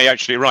 No, you're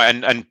actually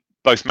right. And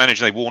both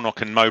managers,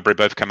 Warnock and Mowbray,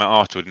 both come out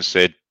afterward and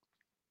said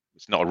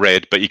it's not a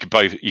red, but you could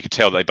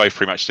tell they both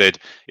pretty much said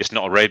it's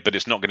not a red, but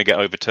it's not going to get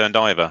overturned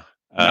either.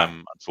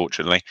 No.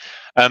 Unfortunately,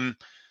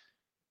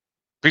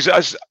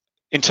 because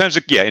in terms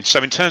of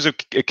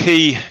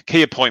key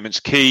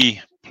appointments,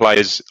 key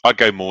players, I'd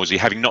go Morsey,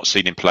 having not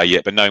seen him play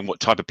yet, but knowing what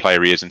type of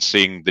player he is and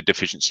seeing the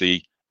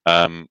deficiency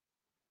in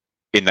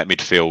that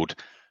midfield.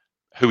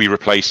 Who he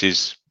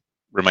replaces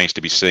remains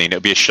to be seen.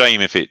 It'd be a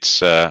shame if it's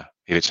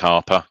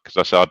Harper, because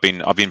I say I've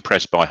been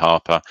impressed by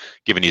Harper,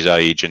 given his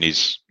age and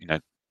his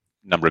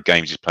number of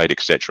games he's played,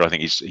 etc. I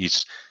think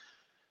he's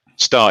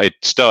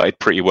started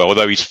pretty well,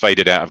 although he's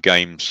faded out of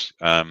games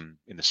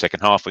in the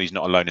second half, and he's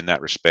not alone in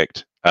that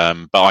respect.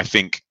 But I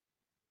think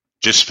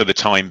just for the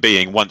time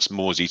being, once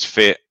Morsey's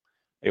fit,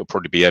 it'll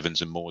probably be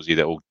Evans and Morsey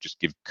that will just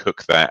give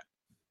Cook that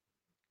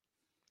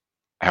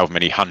however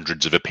many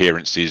hundreds of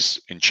appearances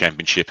in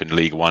Championship and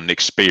League One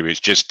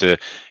experience, just to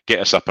get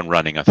us up and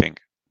running, I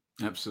think.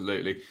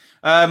 Absolutely.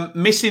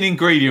 Missing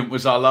ingredient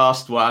was our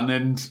last one,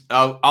 and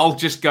I'll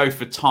just go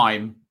for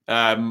time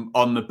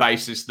on the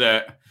basis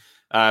that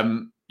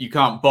you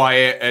can't buy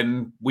it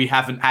and we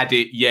haven't had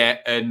it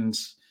yet. And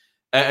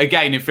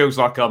again, it feels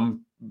like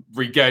I'm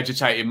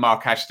regurgitating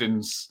Mark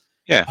Ashton's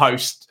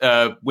post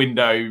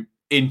window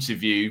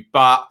interview,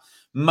 but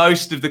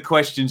most of the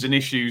questions and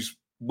issues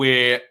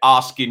we're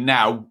asking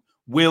now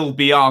will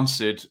be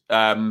answered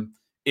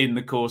in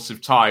the course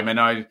of time. And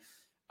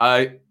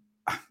I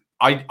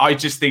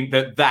just think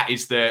that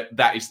is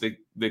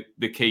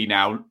the key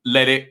now.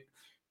 Let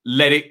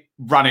it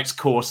run its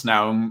course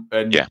now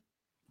and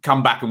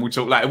come back and we'll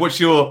talk later. What's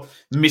your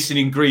missing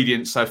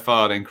ingredient so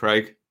far then,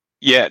 Craig?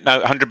 Yeah,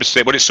 no,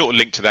 100%. Well, it's sort of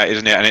linked to that,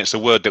 isn't it? And it's a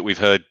word that we've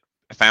heard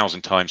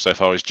 1,000 times so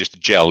far, is just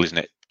gel, isn't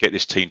it? Get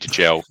this team to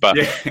gel. But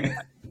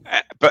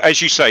but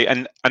as you say,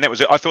 and that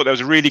was I thought that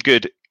was a really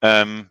good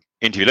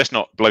interview. Let's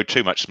not blow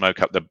too much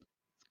smoke up the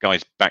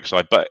guy's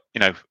backside. But,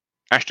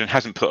 Ashton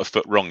hasn't put a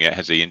foot wrong yet,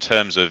 has he, in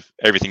terms of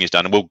everything he's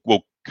done? And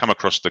we'll come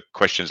across the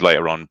questions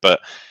later on. But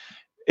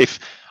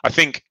I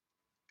think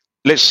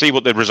let's see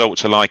what the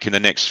results are like in the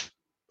next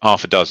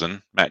half a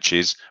dozen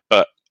matches.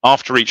 But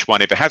after each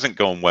one, if it hasn't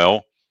gone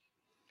well,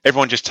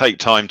 everyone just take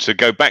time to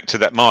go back to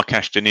that Mark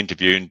Ashton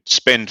interview and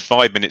spend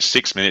 5 minutes,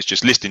 6 minutes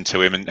just listening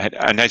to him.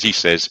 And as he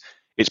says,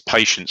 it's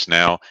patience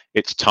now.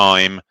 It's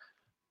time.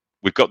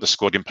 We've got the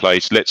squad in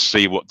place. Let's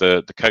see what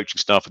the coaching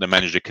staff and the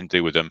manager can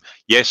do with them.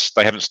 Yes,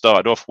 they haven't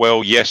started off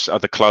well. Yes,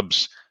 other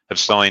clubs have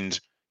signed,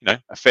 a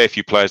fair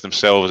few players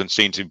themselves and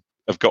seem to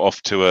have got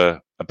off to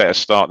a better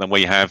start than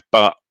we have.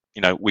 But,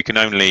 we can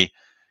only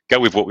go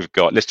with what we've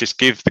got. Let's just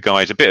give the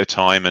guys a bit of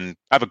time and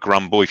have a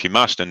grumble if you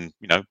must, and,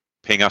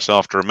 ping us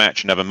after a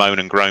match and have a moan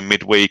and groan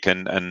midweek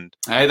and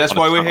hey, that's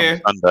why we're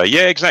here. Sunday.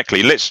 Yeah,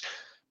 exactly. Let's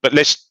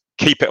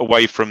keep it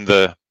away from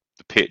the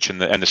pitch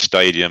and the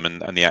stadium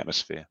and the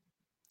atmosphere.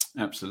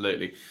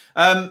 Absolutely.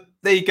 There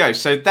you go.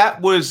 So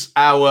that was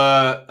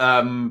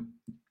our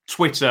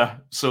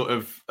Twitter sort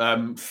of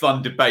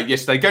fun debate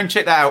yesterday. Go and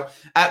check that out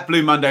at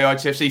Blue Monday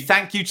ITFC.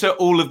 Thank you to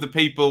all of the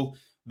people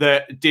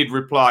that did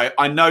reply.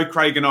 I know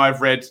Craig and I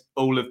have read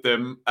all of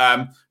them.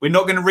 We're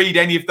not going to read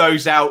any of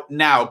those out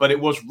now, but it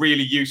was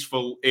really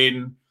useful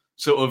in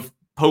sort of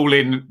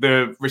pulling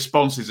the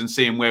responses and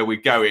seeing where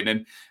we're going.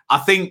 And I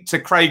think, to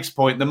Craig's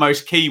point, the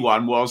most key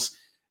one was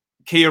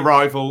key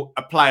arrival,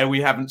 a player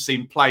we haven't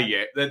seen play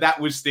yet.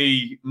 That was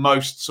the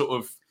most sort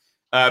of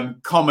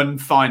common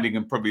finding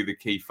and probably the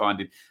key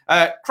finding.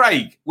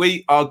 Craig,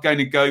 we are going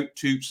to go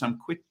to some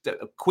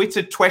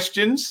quitter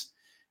questions.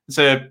 It's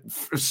a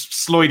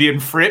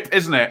Sloydian frip,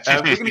 isn't it?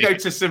 We're going to go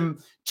to some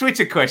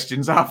Twitter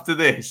questions after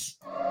this.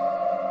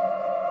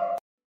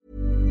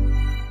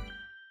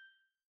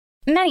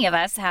 Many of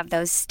us have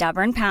those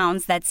stubborn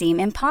pounds that seem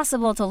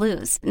impossible to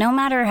lose, no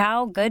matter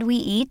how good we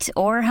eat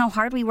or how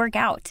hard we work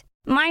out.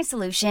 My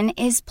solution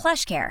is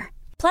PlushCare.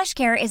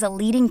 PlushCare is a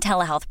leading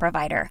telehealth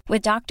provider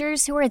with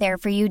doctors who are there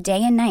for you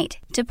day and night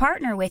to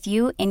partner with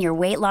you in your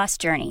weight loss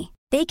journey.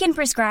 They can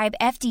prescribe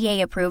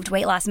FDA-approved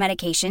weight loss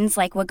medications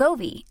like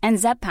Wegovy and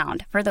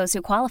Zepbound for those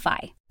who qualify.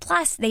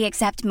 Plus, they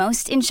accept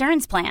most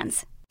insurance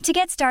plans. To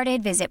get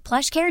started, visit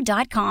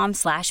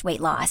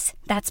plushcare.com/weightloss.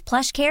 That's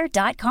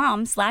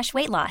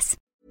plushcare.com/weightloss.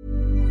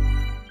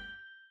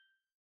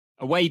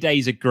 Away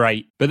days are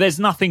great, but there's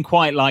nothing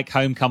quite like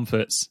home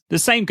comforts. The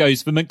same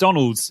goes for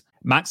McDonald's.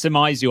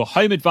 Maximise your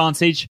home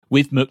advantage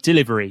with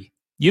McDelivery.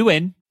 You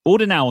in?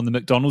 Order now on the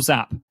McDonald's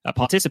app. At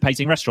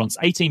participating restaurants,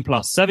 18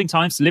 plus, serving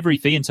times, delivery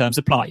fee and terms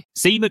apply.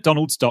 See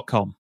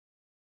mcdonalds.com.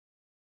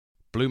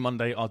 Blue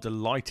Monday are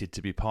delighted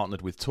to be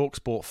partnered with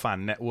TalkSport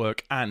Fan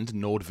Network and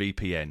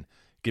NordVPN,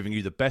 giving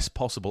you the best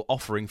possible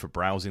offering for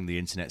browsing the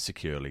internet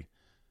securely.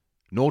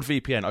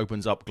 NordVPN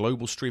opens up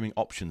global streaming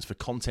options for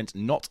content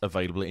not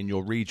available in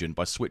your region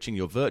by switching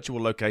your virtual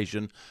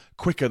location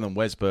quicker than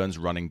Wes Burns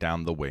running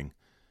down the wing.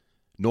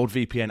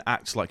 NordVPN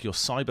acts like your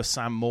cyber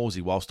Sam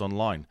Morsey whilst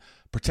online,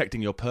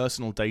 protecting your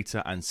personal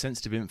data and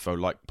sensitive info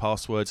like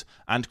passwords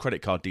and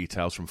credit card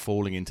details from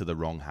falling into the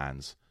wrong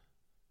hands.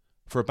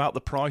 For about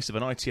the price of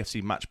an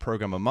ITFC match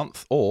program a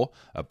month or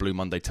a Blue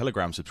Monday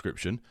Telegram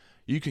subscription,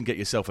 you can get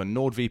yourself a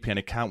NordVPN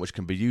account which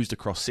can be used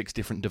across 6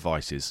 different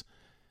devices.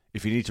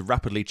 If you need to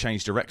rapidly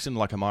change direction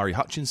like Amari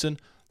Hutchinson,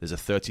 there's a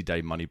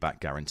 30-day money-back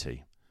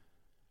guarantee.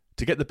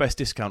 To get the best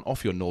discount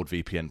off your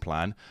NordVPN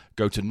plan,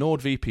 go to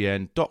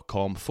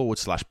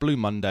nordvpn.com/Blue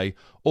Monday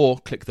or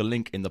click the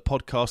link in the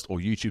podcast or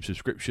YouTube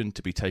subscription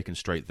to be taken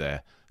straight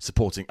there,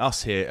 supporting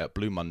us here at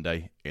Blue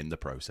Monday in the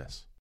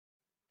process.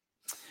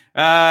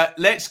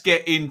 Let's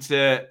get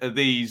into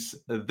these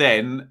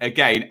then,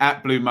 again,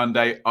 at Blue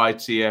Monday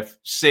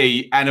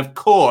ITFC. And of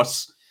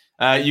course,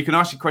 you can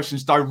ask your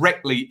questions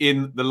directly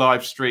in the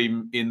live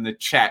stream in the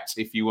chat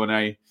if you want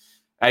a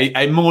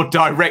more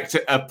direct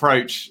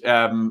approach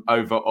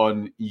over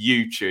on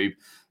YouTube.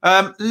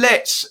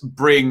 Let's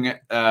bring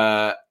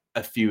a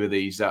few of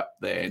these up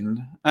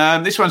then.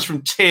 This one's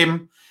from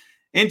Tim.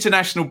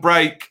 International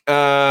break.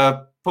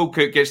 Paul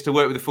Cook gets to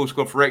work with the full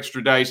squad for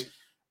extra days.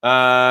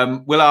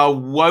 Will our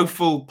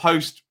woeful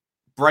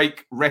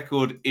post-break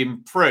record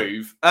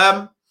improve?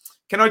 Can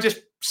I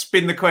just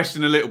spin the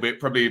question a little bit?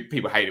 Probably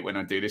people hate it when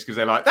I do this because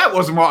they're like, that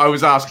wasn't what I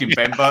was asking,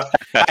 Ben. But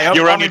hey,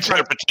 your own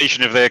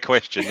interpretation of their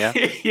question, yeah?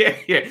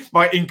 yeah.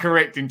 My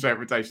incorrect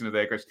interpretation of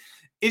their question.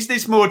 Is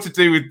this more to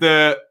do with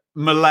the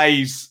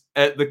malaise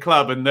at the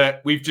club and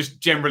that we've just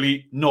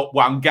generally not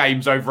won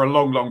games over a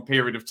long, long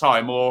period of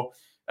time? Or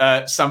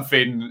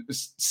something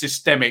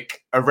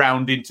systemic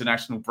around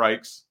international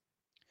breaks?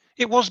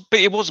 It was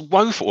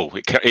woeful.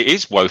 It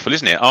is woeful,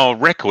 isn't it? Our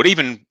record,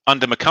 even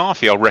under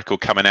McCarthy, our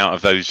record coming out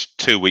of those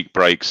 2-week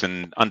breaks,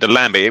 and under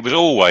Lambert, it was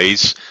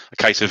always a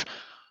case of,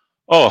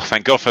 oh,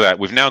 thank God for that.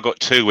 We've now got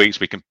 2 weeks.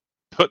 We can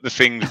put the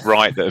things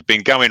right that have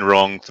been going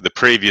wrong for the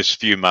previous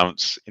few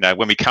months. You know,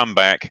 when we come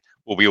back,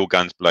 we'll be all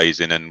guns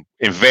blazing, and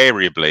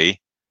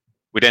invariably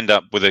we'd end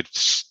up with a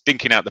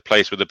stinking out the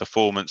place with a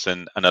performance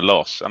and a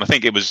loss. And I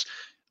think it was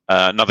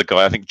another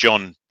guy, I think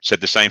John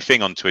said the same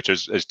thing on Twitter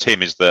as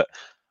Tim, is that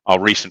our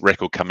recent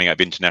record coming out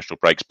of international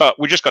breaks. But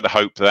we just got to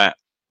hope that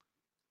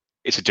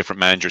it's a different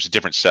manager, it's a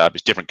different setup,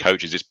 it's different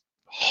coaches, it's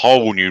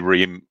whole new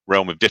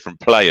realm of different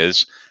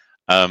players,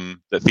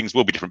 that things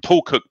will be different.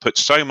 Paul Cook put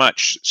so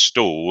much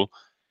stall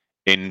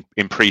in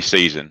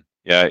pre-season.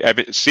 Yeah,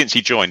 since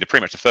he joined,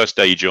 pretty much the first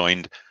day he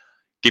joined,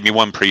 give me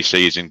one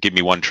pre-season, give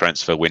me one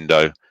transfer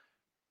window, you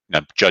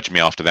know, judge me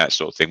after that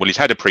sort of thing. Well, he's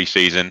had a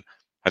pre-season,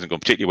 hasn't gone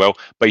particularly well,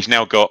 but he's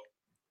now got,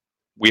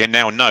 we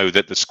now know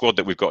that the squad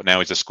that we've got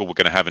now is the squad we're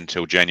going to have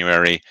until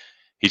January.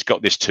 He's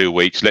got this 2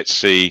 weeks. Let's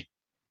see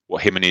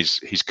what him and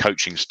his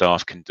coaching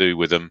staff can do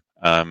with them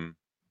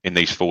in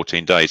these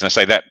 14 days. And I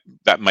say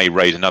that may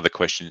raise another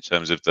question in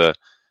terms of the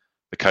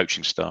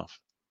coaching staff.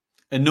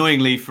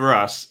 Annoyingly for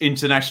us,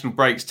 international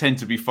breaks tend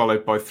to be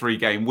followed by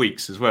 3-game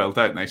weeks as well,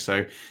 don't they?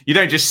 So you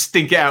don't just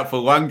stink it out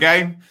for one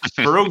game,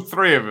 for all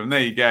 3 of them. There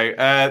you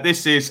go.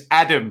 This is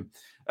Adam.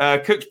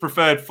 Cook's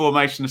preferred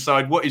formation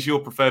aside, what is your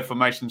preferred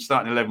formation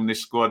starting 11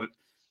 this squad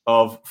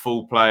of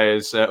full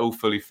players, all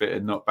fully fit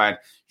and not bad?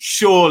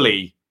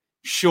 Surely,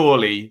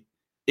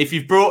 if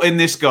you've brought in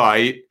this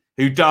guy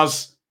who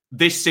does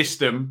this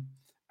system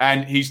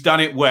and he's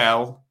done it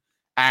well,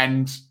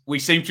 and we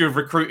seem to have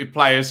recruited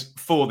players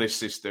for this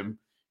system,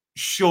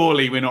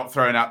 surely we're not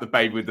throwing out the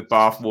baby with the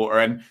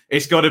bathwater. And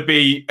it's got to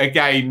be,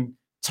 again,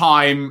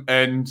 time.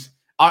 And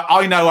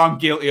I know I'm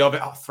guilty of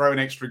it. I'll throw an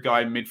extra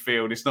guy in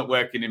midfield. It's not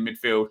working in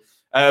midfield.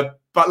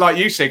 But like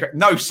you said,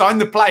 no, sign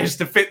the players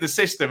to fit the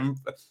system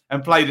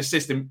and play the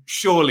system.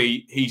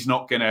 Surely he's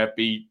not going to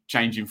be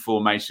changing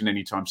formation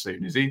anytime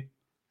soon, is he?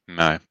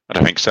 No, I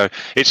don't think so.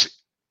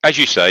 It's, as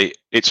you say,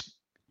 it's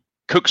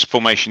Cook's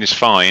formation is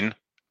fine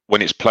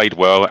when it's played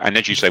well. And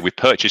as you say, we've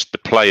purchased the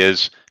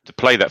players to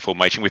play that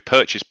formation. We've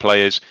purchased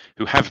players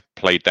who have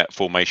played that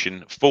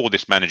formation for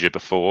this manager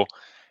before.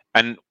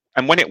 And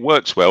when it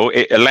works well,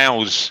 it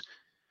allows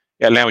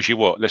you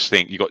what? Let's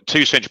think. You've got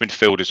 2 central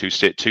midfielders who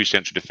sit, 2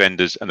 central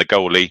defenders, and the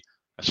goalie.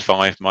 That's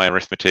 5, my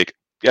arithmetic.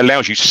 It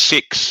allows you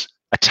 6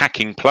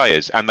 attacking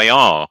players, and they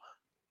are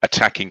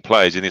attacking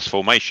players in this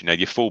formation. Now,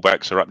 your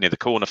fullbacks are up near the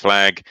corner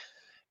flag.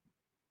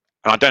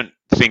 And I don't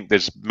think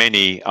there's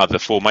many other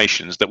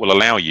formations that will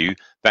allow you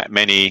that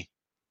many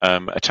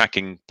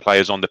attacking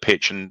players on the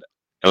pitch and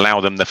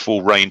allow them the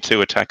full reign to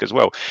attack as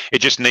well. It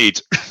just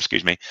needs,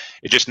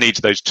 it just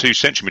needs those 2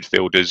 central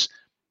midfielders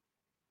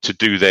to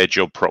do their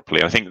job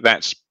properly. I think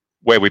that's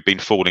where we've been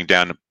falling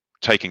down,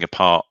 taking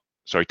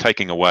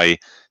away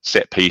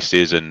set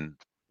pieces and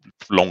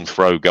long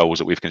throw goals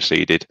that we've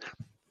conceded.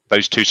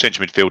 Those 2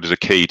 central midfielders are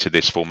key to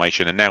this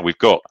formation. And now we've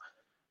got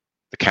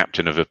the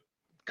captain of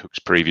Cook's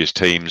previous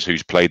teams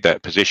who's played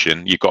that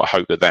position. You've got to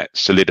hope that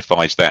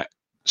solidifies that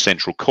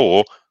central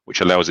core, which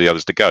allows the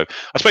others to go.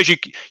 I suppose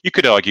you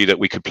could argue that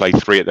we could play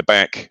 3 at the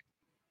back.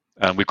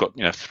 We've got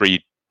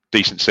 3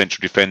 decent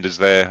central defenders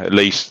there, at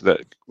least, that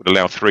would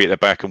allow 3 at the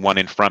back and 1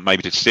 in front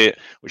maybe to sit,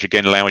 which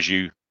again allows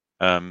you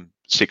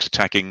 6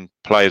 attacking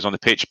players on the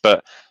pitch.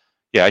 But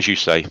yeah, as you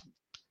say,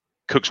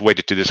 Cook's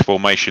wedded to this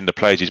formation. The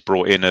players he's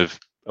brought in are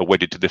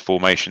wedded to the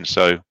formation,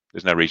 so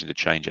there's no reason to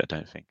change it, I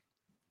don't think.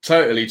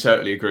 Totally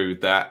agree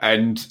with that.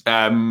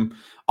 And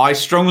I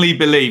strongly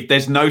believe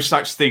there's no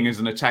such thing as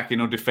an attacking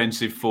or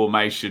defensive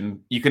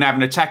formation. You can have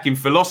an attacking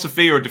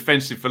philosophy or a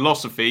defensive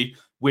philosophy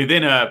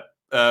within a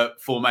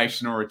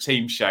formation or a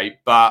team shape.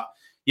 But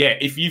yeah,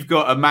 if you've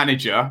got a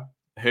manager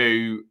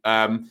who,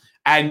 and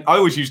I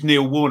always use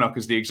Neil Warnock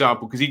as the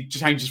example because he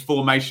changes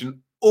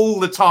formation all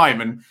the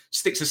time and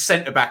sticks a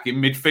centre back in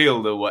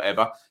midfield or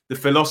whatever. The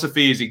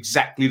philosophy is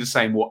exactly the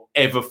same,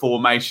 whatever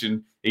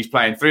formation he's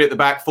playing. 3 at the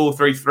back,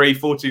 4-3-3,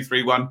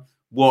 4-2-3-1,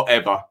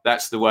 whatever.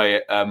 That's the way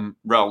it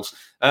rolls.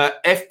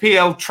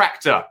 FPL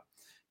Tractor.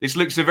 This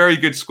looks a very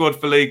good squad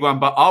for League One,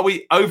 but are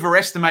we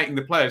overestimating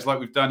the players like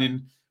we've done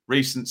in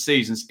recent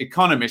seasons?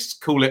 Economists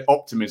call it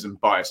optimism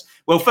bias.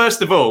 Well,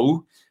 first of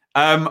all,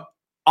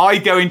 I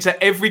go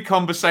into every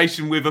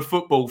conversation with a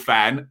football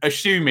fan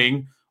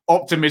assuming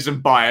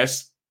optimism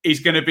bias is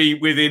going to be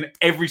within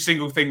every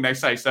single thing they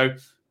say. So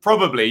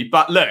probably,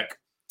 but look,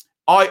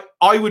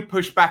 I would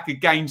push back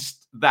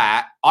against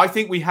that. I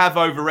think we have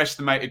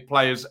overestimated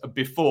players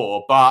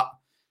before, but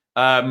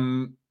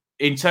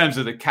in terms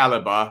of the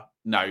caliber,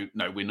 no,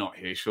 we're not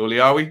here, surely,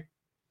 are we?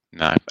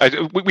 No.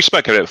 We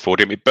spoke about it before,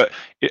 didn't we? But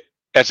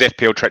as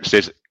FPL Tractor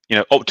says,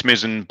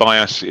 optimism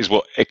bias is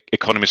what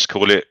economists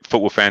call it.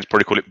 Football fans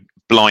probably call it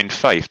blind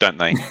faith, don't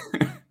they?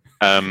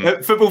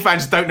 Football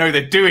fans don't know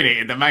they're doing it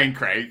in the main,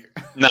 Craig.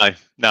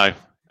 No.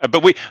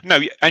 But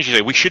as you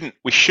say,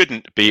 we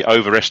shouldn't be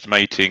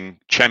overestimating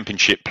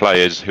Championship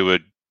players who are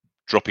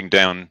dropping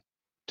down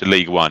to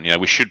League One.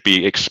 We should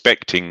be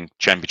expecting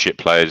Championship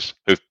players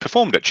who've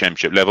performed at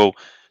Championship level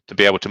to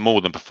be able to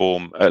more than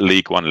perform at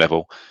League One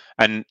level.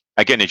 And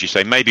again, as you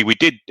say, maybe we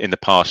did in the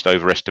past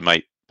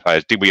overestimate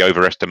players. Did we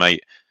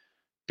overestimate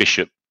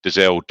Bishop,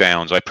 Dozzell,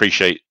 Downs? I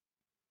appreciate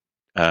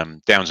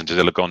Downs and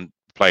Dozzell have gone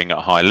playing at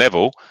a high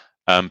level,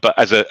 but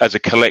as a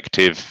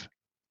collective,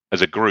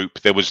 as a group,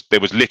 there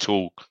was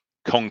little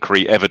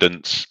concrete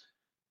evidence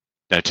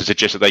to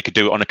suggest that they could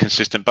do it on a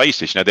consistent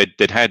basis.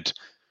 They'd had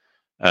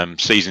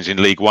seasons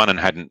in League One and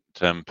hadn't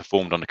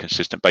performed on a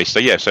consistent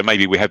basis. So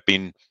maybe we have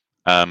been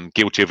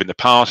guilty of it in the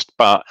past,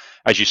 but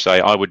as you say,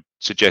 I would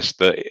suggest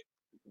that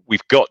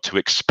we've got to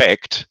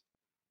expect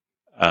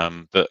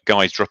that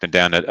guys dropping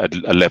down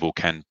a level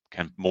can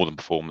more than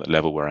perform at the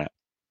level we're at.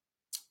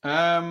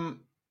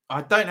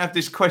 I don't have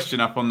this question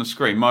up on the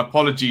screen. My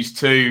apologies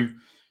to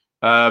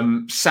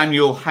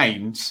Samuel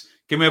Haynes.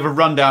 Can we have a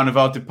rundown of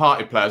our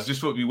departed players?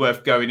 Just thought it would be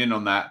worth going in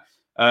on that.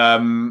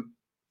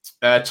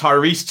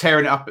 Tyrese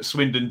tearing it up at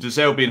Swindon,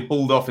 Dozzell being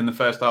hauled off in the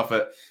first half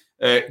at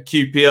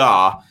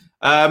QPR.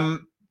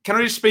 Can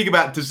I just speak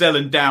about Dozzell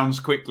and Downs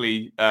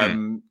quickly,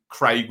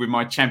 Craig, with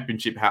my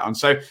Championship hat on?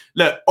 So,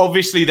 look,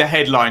 obviously the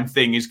headline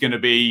thing is going to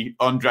be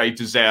Andre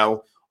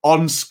Dozzell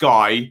on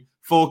Sky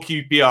for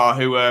QPR,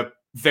 who are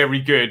very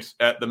good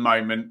at the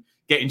moment,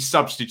 getting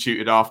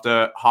substituted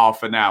after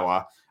half an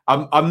hour.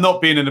 I'm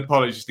not being an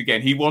apologist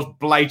again. He was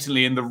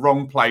blatantly in the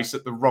wrong place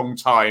at the wrong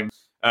time,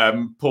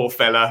 poor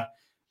fella.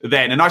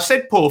 Then, and I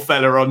said poor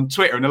fella on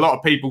Twitter, and a lot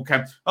of people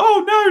came,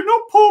 "Oh no,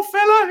 not poor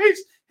fella.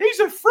 He's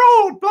a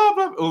fraud." Blah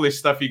blah. All this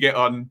stuff you get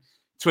on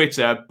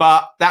Twitter,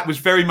 but that was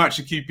very much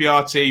a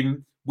QPR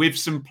team with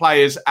some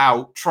players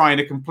out, trying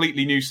a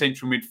completely new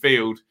central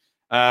midfield,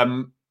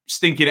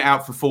 stinking it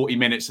out for 40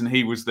 minutes, and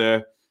he was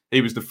the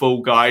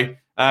fall guy.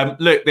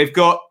 Look, they've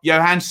got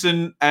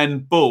Johansson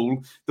and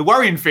Bull. The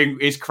worrying thing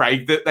is,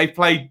 Craig, that they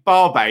played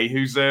Barbe,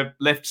 who's a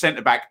left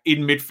centre-back, in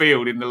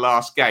midfield in the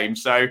last game.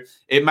 So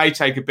it may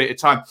take a bit of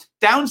time.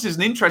 Downs is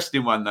an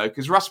interesting one, though,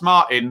 because Russ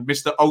Martin,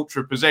 Mr.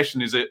 Ultra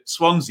Possession, is at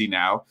Swansea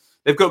now.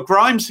 They've got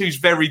Grimes, who's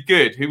very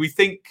good, who we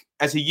think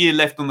has a year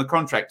left on the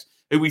contract,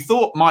 who we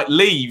thought might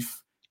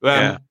leave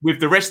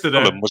with the rest of the...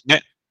 wasn't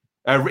it?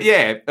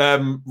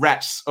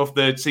 Rats off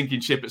the sinking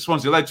ship at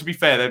Swansea. Although, to be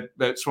fair,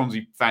 the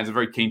Swansea fans are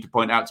very keen to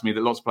point out to me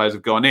that lots of players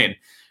have gone in.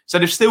 So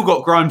they've still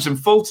got Grimes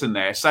and Fulton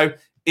there. So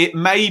it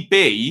may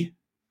be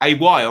a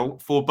while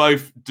for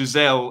both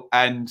Dozzell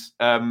and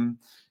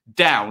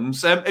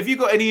Downs. Have you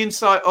got any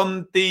insight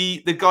on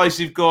the guys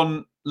who've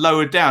gone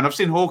lower down? I've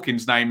seen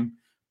Hawkins' name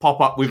pop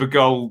up with a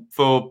goal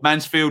for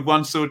Mansfield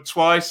once or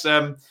twice.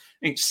 I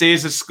think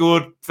Sears has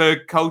scored for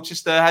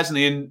Colchester, hasn't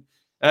he? And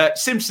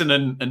Simpson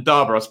and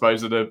Darber, I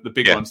suppose, are the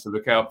big ones to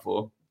look out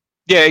for.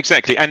 Yeah,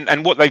 exactly.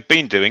 And what they've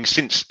been doing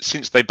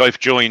since they both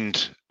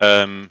joined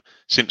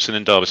Simpson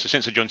and Darber, so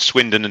since they joined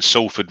Swindon and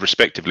Salford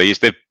respectively, is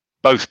they've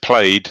both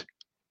played,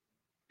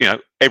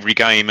 every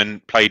game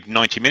and played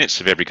 90 minutes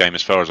of every game,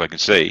 as far as I can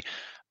see.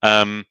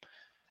 And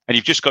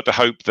you've just got to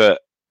hope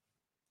that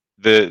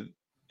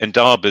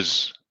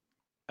Darber's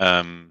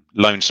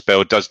loan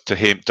spell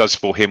does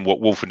for him what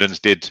Wolfenden's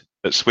did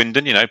at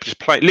Swindon.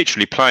 Just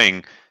literally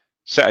playing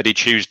Saturday,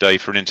 Tuesday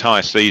for an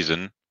entire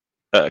season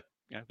at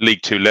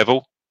League Two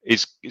level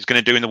is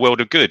going to do in the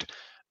world of good.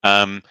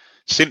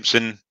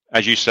 Simpson,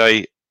 as you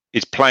say,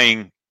 is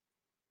playing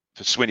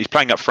for Swindon. He's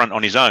playing up front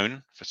on his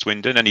own for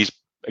Swindon, and he's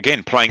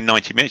again playing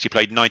 90 minutes. He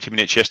played 90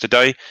 minutes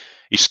yesterday.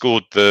 He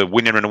scored the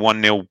winner in a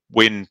 1-0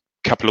 win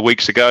a couple of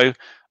weeks ago.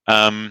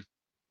 And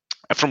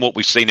from what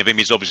we've seen of him,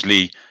 he's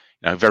obviously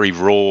very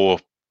raw,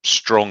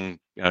 strong,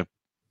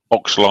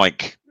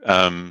 ox-like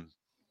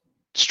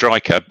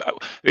striker.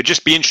 It'd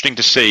just be interesting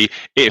to see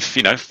if,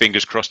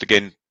 fingers crossed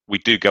again, we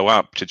do go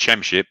up to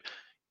Championship.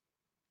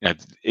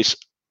 It's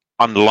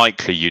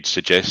unlikely, you'd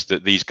suggest,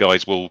 that these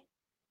guys will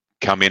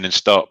come in and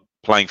start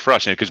playing for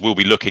us, because we'll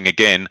be looking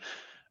again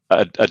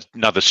at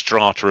another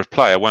strata of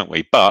player, won't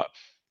we? But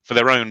for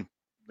their own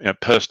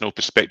personal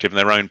perspective and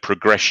their own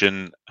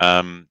progression,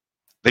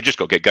 they've just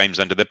got to get games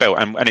under their belt.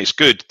 And it's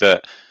good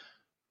that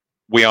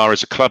we are,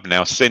 as a club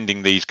now,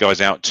 sending these guys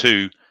out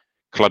to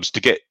clubs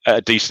to get at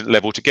a decent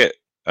level to get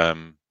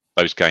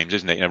those games,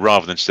 isn't it?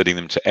 Rather than sending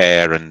them to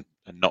air and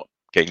not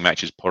getting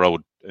matches. Poor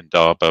old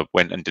Darber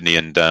went, and Denis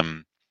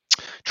and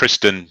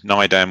Tristan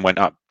Nydam went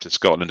up to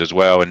Scotland as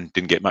well and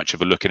didn't get much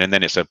of a look in. And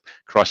then it's a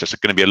crisis. It's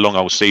going to be a long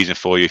old season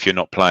for you if you're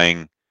not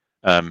playing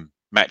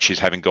matches,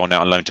 having gone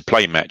out on loan to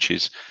play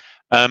matches.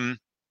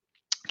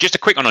 Just a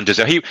quick one on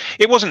Dozzell.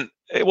 It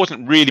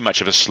wasn't really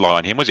much of a sly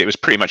on him, was it? It was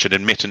pretty much an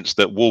admittance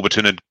that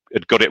Warburton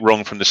had got it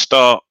wrong from the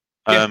start.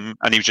 And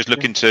he was just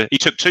looking he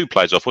took two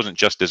players off. It wasn't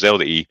just Dozzell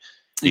that he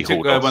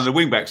took one of the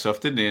wing backs off,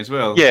 didn't he, as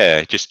well?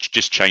 Yeah,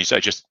 just changed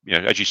that. Just,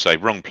 as you say,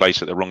 wrong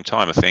place at the wrong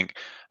time, I think.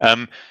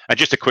 And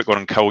just a quick one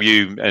on Cole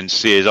U and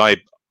Sears. I've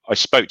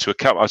spoken to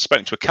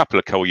a couple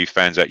of Cole U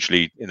fans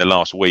actually in the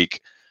last week.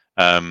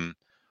 One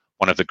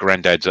of the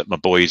granddads at my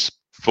boys'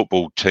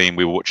 football team,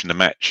 we were watching the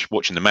match,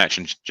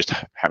 and just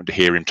happened to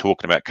hear him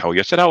talking about Coley.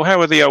 I said, "Oh,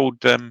 how are the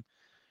old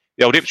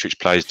Ipswich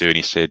players doing?"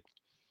 He said,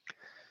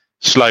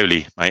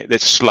 "Slowly, mate. They're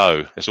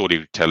slow." That's all he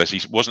would tell us.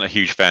 He wasn't a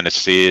huge fan of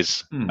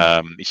Sears. He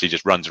said he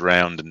just runs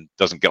around and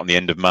doesn't get on the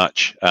end of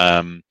much.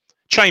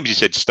 Chambers, he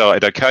said,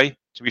 started okay.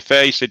 To be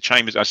fair, he said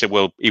Chambers. I said,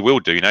 well, he will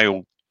do.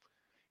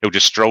 He'll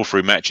just stroll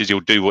through matches.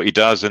 He'll do what he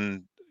does,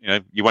 and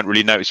you won't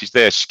really notice he's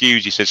there.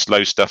 Skews, he said,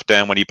 slows stuff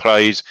down when he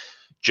plays.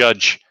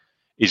 Judge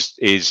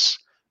is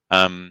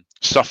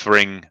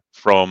suffering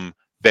from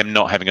them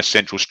not having a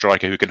central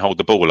striker who can hold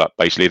the ball up.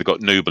 Basically, they've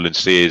got Nouble and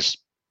Sears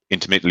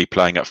intermittently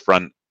playing up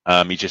front.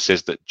 He just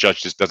says that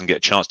Judge just doesn't get a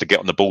chance to get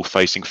on the ball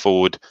facing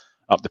forward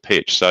up the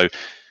pitch. So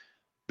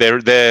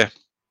they're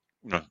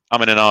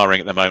I'm in an R-ing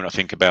at the moment, I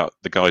think, about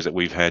the guys that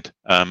we've had.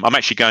 I'm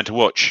actually going to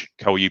watch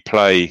Cole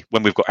play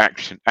when we've got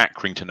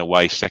Accrington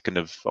away, 2nd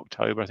of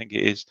October, I think it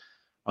is.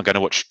 I'm going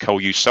to watch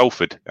Cole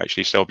Salford,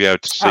 actually, so I'll be able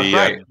to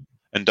see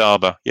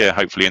Ndaba,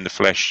 hopefully in the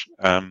flesh.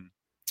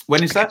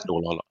 When is that?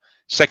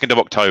 2nd of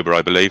October,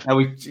 I believe. Now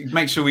we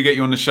make sure we get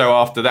you on the show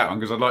after that one,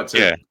 because I'd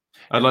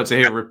like to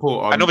hear a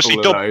report on. And obviously,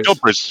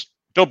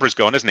 Dobra's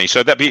gone, isn't he?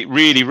 So that'd be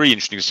really, really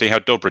interesting to see how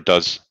Dobra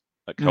does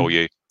at Cole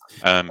U.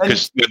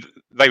 Because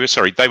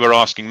they were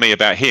asking me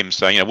about him,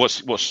 saying,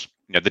 what's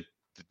the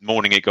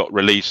morning it got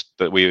released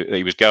that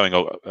he was going,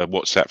 a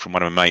WhatsApp from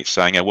one of my mates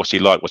saying, what's he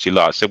like?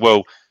 I said,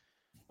 well,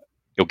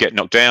 he'll get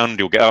knocked down,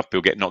 he'll get up,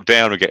 he'll get knocked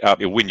down, he'll get up,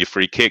 he'll win your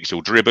free kicks,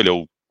 he'll dribble,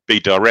 he'll be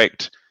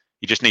direct.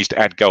 He just needs to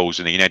add goals,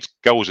 and he adds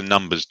goals and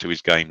numbers to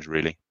his games,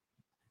 really.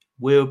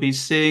 We'll be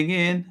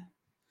singing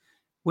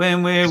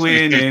when we're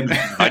winning.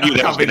 I knew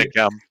that was going to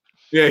come.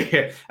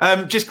 Yeah.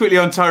 Just quickly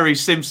on Tyrese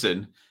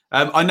Simpson.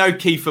 I know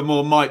Kiefer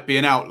Moore might be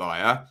an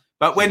outlier,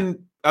 but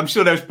when I'm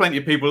sure there was plenty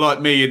of people like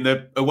me in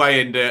the away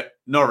end at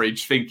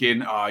Norwich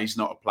thinking, he's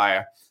not a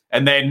player.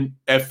 And then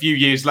a few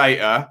years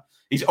later,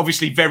 he's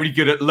obviously very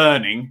good at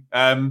learning.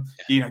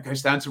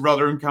 Goes down to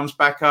Rotherham, comes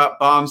back up,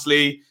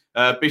 Barnsley,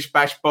 Bish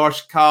Bash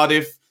Bosh,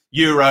 Cardiff,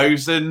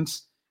 Euros. And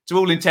to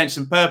all intents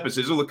and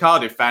purposes, all the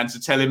Cardiff fans are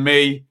telling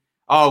me,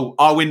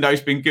 our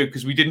window's been good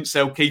because we didn't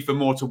sell Kiefer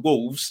Moore to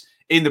Wolves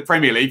in the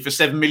Premier League for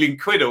 £7 million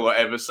or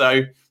whatever.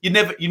 So you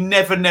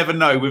never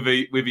know with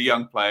a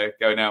young player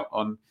going out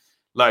on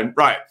loan.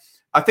 Right.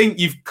 I think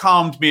you've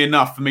calmed me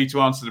enough for me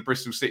to answer the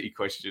Bristol City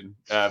question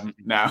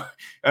now.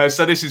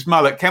 So this is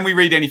Mullet. Can we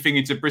read anything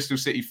into Bristol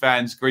City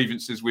fans'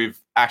 grievances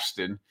with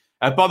Ashton?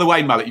 By the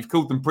way, Mullet, you've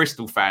called them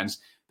Bristol fans.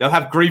 They'll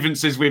have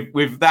grievances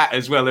with that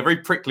as well. They're very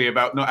prickly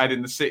about not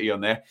adding the city on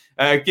there.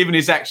 Given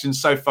his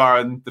actions so far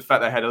and the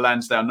fact they had a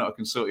Lansdowne, not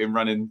a consortium,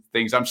 running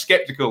things, I'm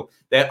sceptical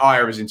their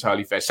ire is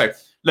entirely fair. So,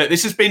 look,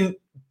 this has been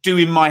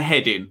doing my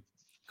head in,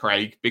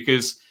 Craig,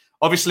 because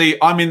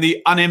obviously I'm in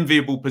the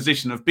unenviable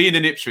position of being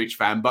an Ipswich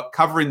fan, but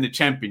covering the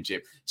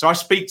Championship. So I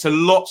speak to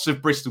lots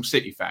of Bristol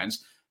City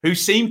fans who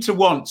seem to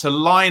want to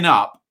line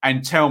up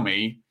and tell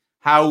me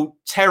how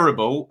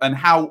terrible and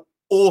how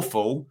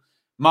awful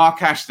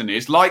Mark Ashton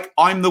is, like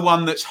I'm the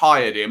one that's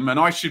hired him and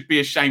I should be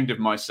ashamed of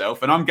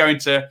myself and I'm going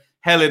to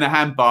hell in a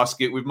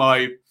handbasket with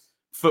my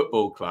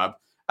football club.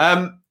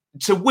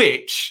 To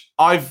which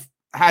I've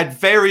had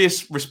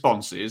various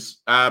responses.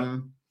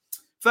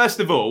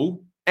 First of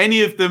all,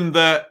 any of them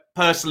that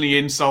personally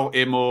insult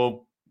him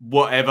or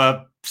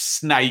whatever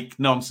snake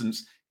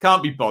nonsense,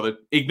 can't be bothered.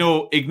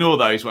 Ignore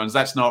those ones.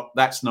 That's not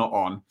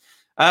on.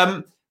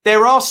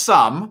 There are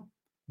some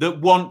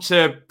that want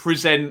to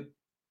present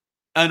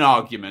an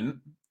argument.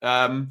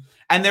 And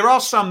there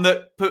are some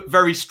that put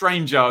very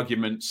strange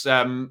arguments,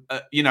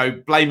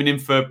 blaming him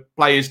for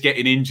players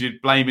getting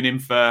injured, blaming him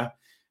for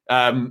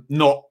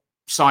not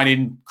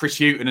signing Chris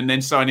Hughton and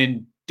then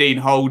signing Dean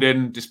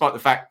Holden, despite the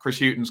fact Chris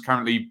Hughton's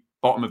currently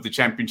bottom of the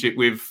Championship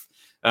with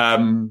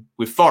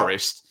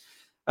Forest.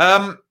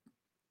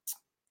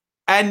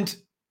 And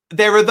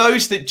there are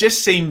those that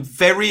just seem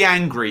very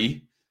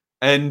angry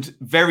and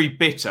very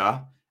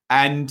bitter.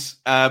 And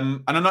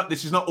I'm not.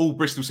 This is not all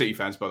Bristol City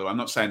fans, by the way. I'm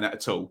not saying that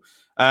at all.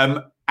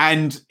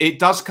 And it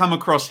does come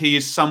across he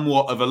is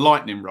somewhat of a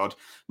lightning rod.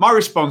 My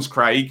response,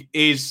 Craig,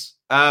 is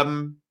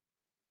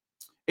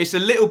it's a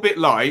little bit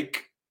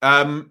like,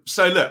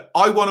 so look,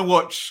 I want to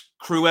watch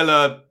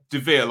Cruella de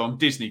Vil on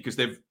Disney because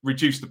they've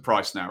reduced the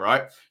price now,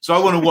 right? So I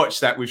want to watch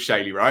that with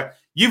Shaylee, right?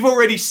 You've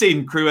already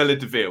seen Cruella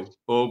de Vil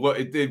or what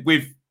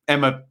with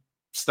Emma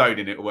Stone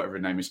in it or whatever her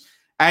name is.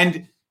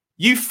 And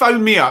you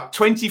phone me up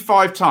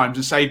 25 times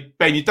and say,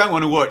 Ben, you don't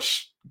want to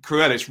watch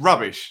Cruella, it's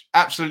rubbish,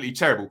 absolutely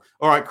terrible.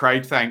 All right,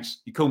 Craig,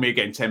 thanks. You call me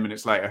again 10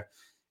 minutes later.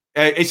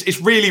 It's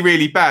really,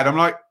 really bad. I'm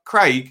like,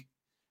 Craig,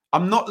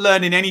 I'm not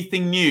learning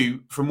anything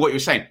new from what you're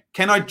saying.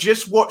 Can I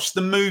just watch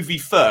the movie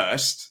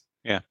first?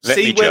 Yeah.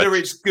 See whether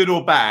it's good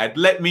or bad.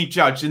 Let me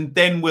judge, and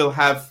then we'll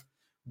have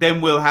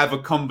a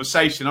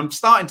conversation. I'm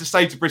starting to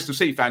say to Bristol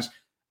City fans,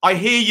 I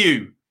hear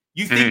you.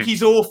 You think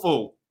he's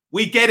awful.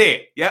 We get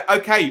it. Yeah,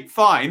 okay,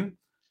 fine.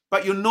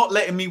 But you're not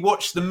letting me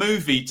watch the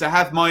movie to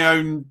have my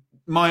own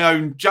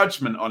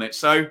judgment on it.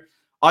 So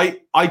I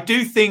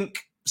do think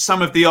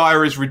some of the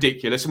ire is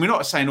ridiculous. And we're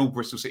not saying all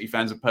Bristol City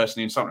fans are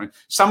personally insulting.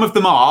 Some of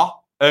them are.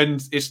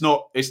 and it's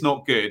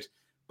not good.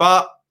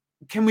 But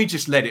can we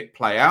just let it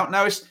play out?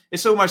 Now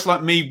it's almost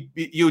like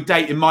you're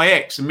dating my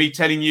ex and me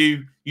telling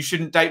you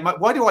shouldn't date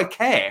why do I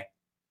care?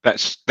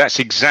 That's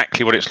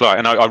exactly what it's like.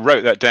 And I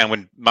wrote that down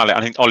when Mullet,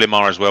 I think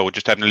Olimar as well, were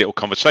just having a little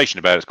conversation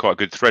about it. It's quite a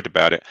good thread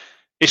about it.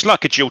 It's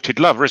like a jilted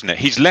lover, isn't it?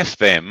 He's left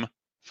them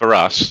for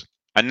us,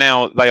 and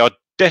now they are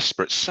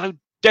desperate, so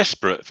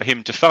desperate for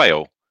him to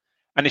fail.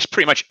 And it's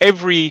pretty much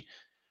every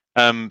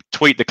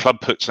tweet the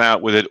club puts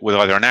out with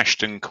either an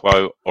Ashton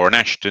quote or an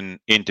Ashton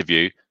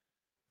interview,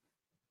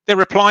 they're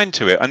replying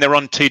to it, and they're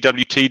on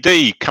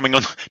TWTD, coming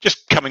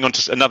on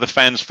to another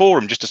fans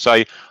forum just to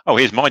say, "Oh,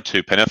 here's my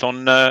 2 penneth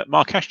on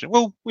Mark Ashton."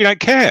 Well, we don't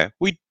care.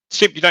 We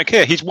simply don't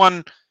care. He's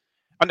won,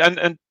 and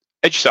as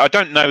you say, I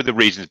don't know the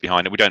reasons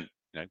behind it. We don't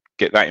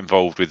get that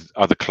involved with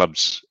other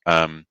clubs'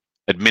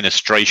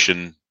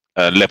 administration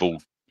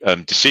level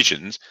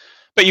decisions.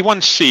 But you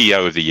won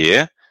CEO of the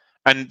Year,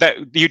 and that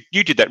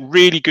you did that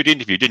really good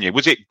interview, didn't you?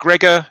 Was it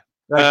Gregor?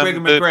 Gregor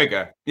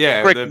McGregor,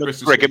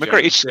 Gregor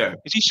McGregor.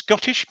 Is he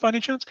Scottish by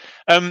any chance?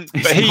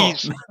 But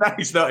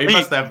he's not.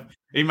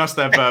 He must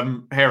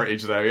have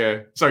heritage though.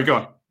 Yeah. Sorry, go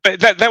on.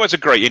 But that was a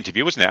great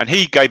interview, wasn't it? And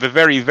he gave a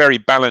very, very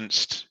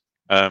balanced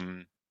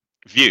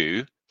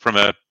view from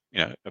a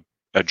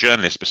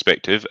journalist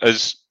perspective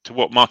as to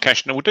what Mark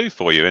Ashton will do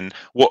for you and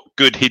what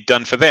good he'd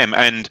done for them,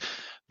 and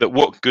that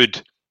what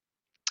good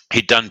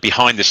he'd done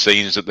behind the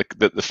scenes that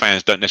the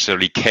fans don't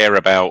necessarily care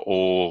about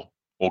or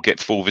get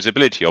full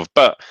visibility of.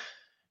 But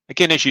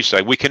again, as you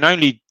say, we can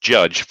only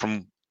judge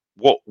from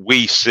what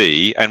we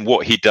see and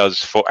what he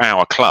does for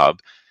our club.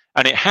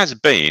 And it has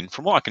been,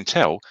 from what I can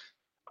tell,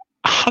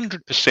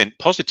 100%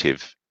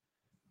 positive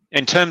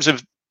in terms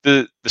of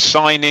the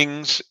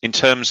signings, in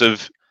terms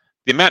of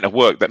the amount of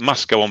work that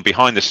must go on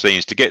behind the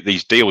scenes to get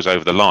these deals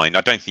over the line.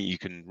 I don't think you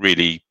can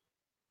really,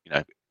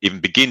 even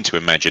begin to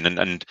imagine.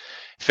 And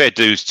fair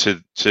dues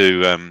to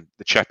the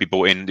chap he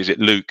brought in. Is it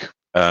Luke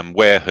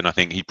Warehan? I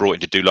think he brought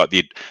in to do like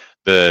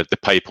the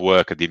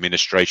paperwork and the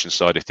administration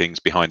side of things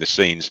behind the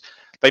scenes.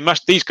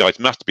 These guys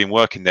must have been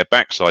working their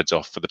backsides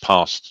off for the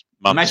past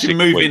month. Imagine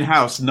moving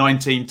house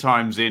 19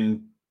 times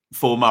in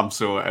 4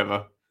 months or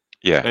whatever.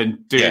 Yeah.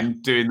 And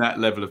doing that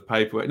level of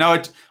paperwork.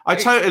 No, I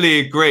totally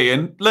agree.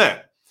 And look,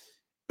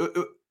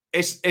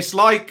 it's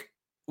like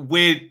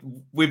we're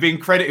being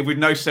credited with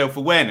no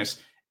self-awareness.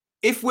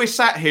 If we're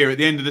sat here at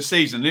the end of the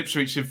season,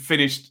 Ipswich have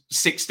finished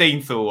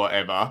 16th or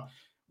whatever,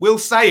 we'll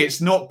say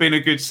it's not been a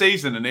good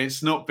season and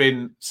it's not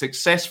been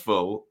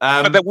successful.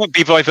 But that won't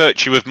be by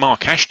virtue of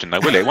Mark Ashton,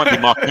 though, will it? It won't be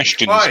Mark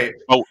Ashton's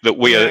fault that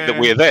we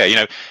are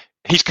there.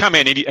 He's come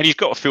in and he's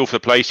got a feel for the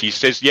place. He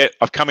says, "Yeah,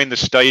 I've come in the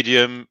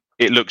stadium.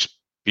 It looks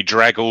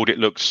bedraggled. It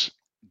looks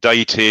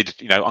dated.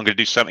 I'm going to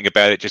do something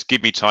about it. Just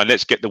give me time.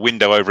 Let's get the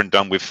window over and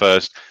done with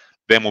first.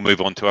 Then we'll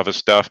move on to other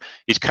stuff."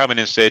 He's come in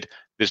and said,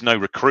 "There's no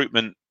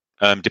recruitment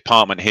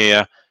department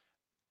here.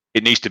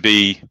 It needs to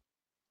be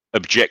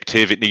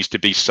objective, it needs to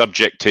be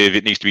subjective,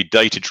 it needs to be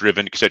data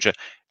driven, etc."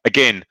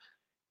 Again,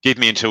 give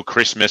me until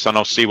Christmas and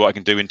I'll see what I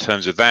can do in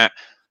terms of that.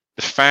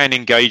 The fan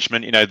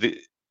engagement,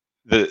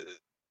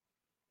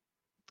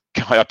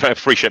 I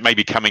appreciate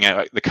maybe coming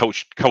out the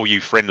Cole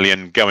U friendly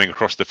and going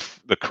across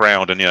the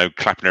crowd and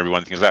clapping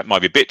everyone, things like that might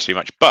be a bit too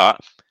much, but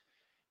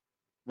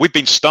we've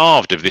been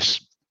starved of this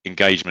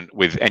engagement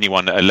with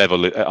anyone at a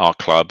level at our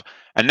club,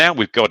 and now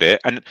we've got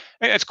it. And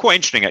it's quite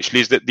interesting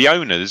actually, is that the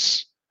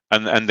owners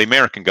and the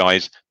American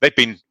guys, they've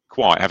been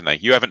quiet, haven't they?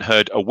 You haven't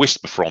heard a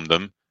whisper from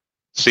them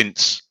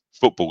since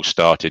football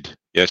started.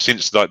 Yeah,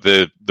 since like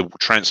the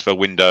transfer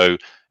window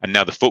and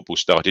now the football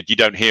started, you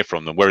don't hear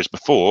from them. Whereas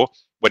before,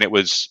 when it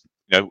was,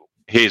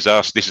 here's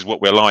us, this is what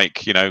we're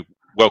like,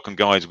 welcome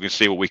guys, we can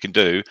see what we can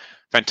do.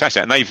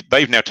 Fantastic. And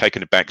they've now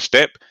taken a back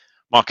step.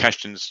 Mark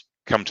Ashton's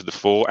come to the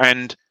fore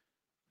and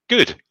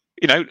good.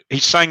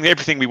 He's saying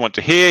everything we want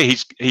to hear.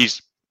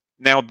 He's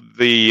now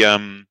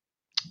the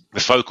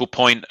focal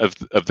point of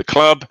the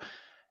club,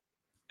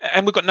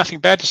 and we've got nothing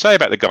bad to say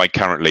about the guy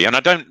currently. And I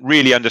don't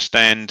really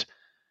understand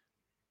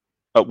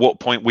at what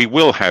point we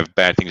will have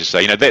bad things to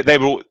say. They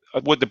were all,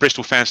 what the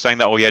Bristol fans saying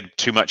that he had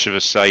too much of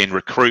a say in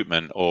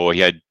recruitment, or he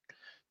had,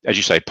 as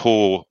you say,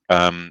 poor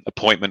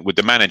appointment with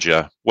the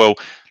manager. Well,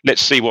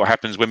 let's see what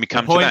happens when we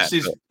come to that.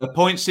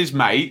 Appoints his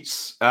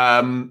mates,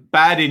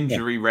 bad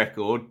injury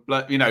record,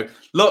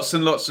 lots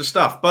and lots of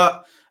stuff.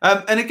 But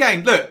and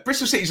again, look,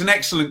 Bristol City's an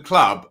excellent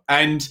club,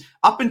 and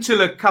up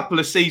until a couple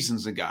of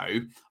seasons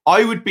ago,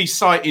 I would be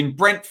citing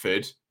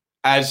Brentford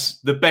as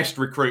the best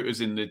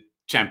recruiters in the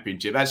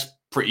Championship. That's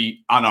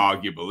pretty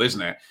unarguable,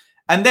 isn't it?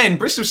 And then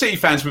Bristol City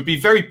fans would be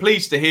very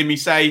pleased to hear me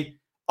say,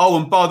 "Oh,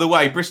 and by the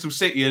way, Bristol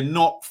City are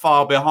not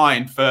far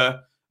behind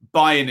for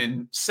buying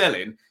and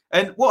selling."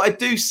 And what I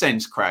do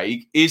sense,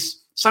 Craig,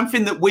 is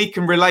something that we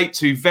can relate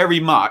to very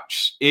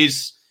much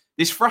is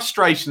this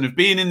frustration of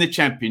being in the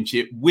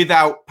Championship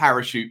without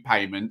parachute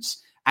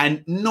payments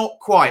and not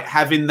quite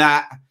having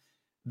that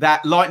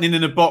lightning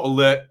in a bottle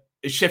that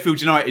Sheffield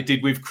United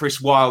did with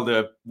Chris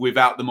Wilder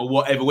without them or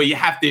whatever, where you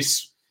have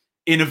this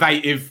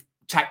innovative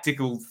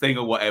tactical thing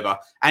or whatever,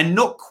 and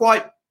not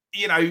quite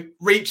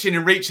reaching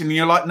and reaching. And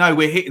you're like, no,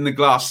 we're hitting the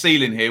glass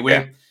ceiling here.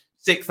 We're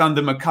sixth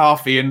under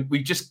McCarthy, and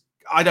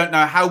I don't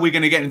know how we're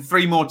going to get in.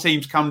 3 more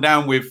teams come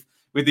down with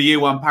the year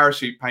one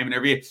parachute payment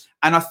every year.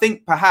 And I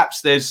think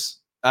perhaps there's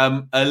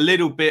a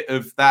little bit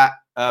of that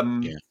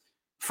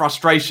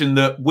frustration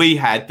that we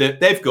had that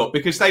they've got,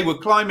 because they were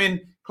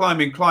climbing.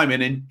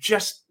 And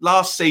just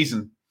last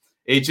season,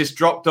 it just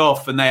dropped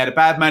off, and they had a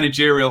bad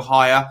managerial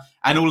hire.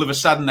 And all of a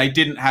sudden, they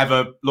didn't have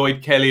a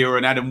Lloyd Kelly or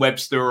an Adam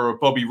Webster or a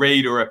Bobby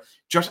Reid or a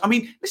Josh. I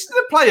mean, listen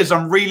to the players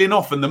I'm reeling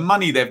off and the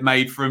money they've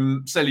made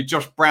from certainly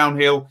Josh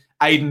Brownhill,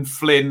 Aidan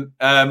Flynn.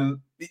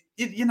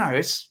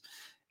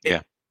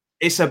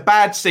 It's a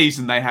bad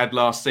season they had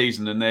last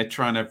season, and they're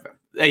trying to.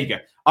 There you go.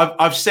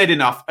 I've said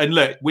enough. And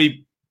look,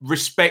 we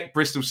respect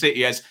Bristol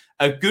City as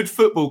a good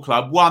football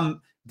club, one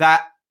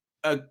that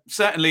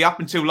certainly up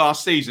until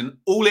last season,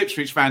 all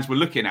Ipswich fans were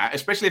looking at,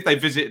 especially if they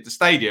visited the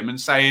stadium and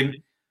saying,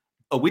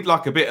 "Oh, we'd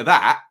like a bit of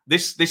that.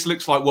 This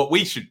looks like what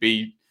we should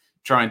be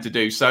trying to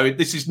do." So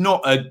this is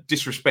not a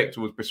disrespect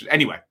towards Bristol.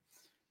 Anyway,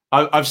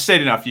 I've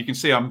said enough. You can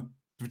see I'm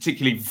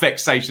particularly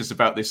vexatious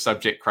about this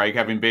subject, Craig,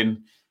 having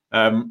been,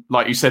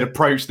 like you said,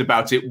 approached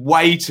about it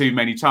way too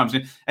many times.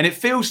 And it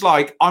feels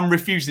like I'm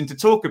refusing to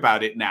talk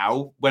about it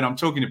now when I'm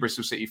talking to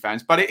Bristol City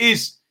fans. But it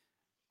is,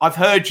 I've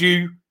heard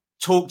you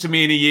talk to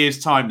me in a year's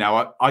time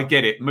now. I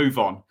get it. Move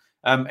on.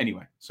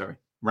 Anyway, sorry.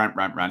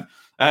 Rant.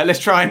 Let's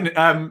try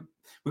and...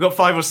 we've got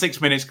 5 or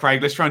 6 minutes,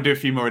 Craig. Let's try and do a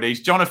few more of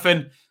these.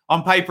 Jonathan,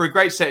 on paper, a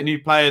great set of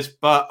new players,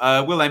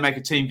 but will they make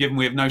a team given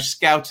we have no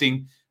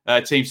scouting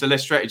team, so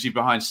less strategy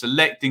behind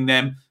selecting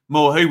them?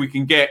 More who we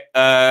can get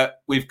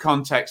with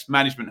contacts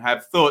management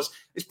have thoughts.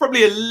 It's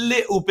probably a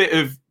little bit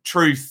of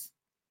truth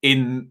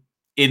in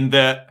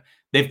that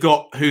they've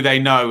got who they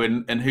know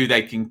and who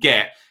they can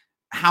get.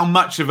 How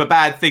much of a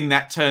bad thing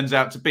that turns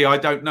out to be, I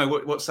don't know.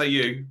 What say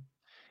you?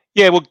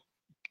 Yeah, well,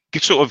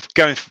 sort of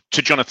going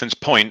to Jonathan's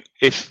point,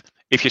 if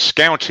you're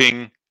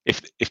scouting,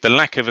 if the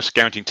lack of a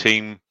scouting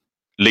team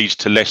leads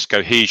to less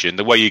cohesion,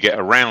 the way you get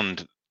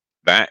around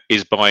that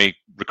is by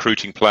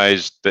recruiting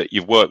players that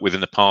you've worked with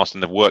in the past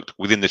and have worked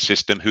within the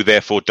system, who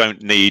therefore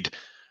don't need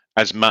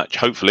as much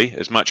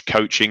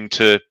coaching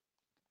to,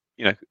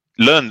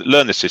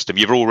 learn the system.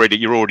 You're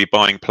already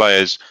buying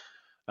players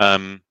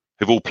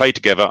who've all played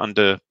together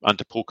under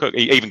Paul Cook.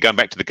 Even going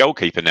back to the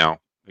goalkeeper now,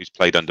 who's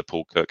played under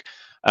Paul Cook.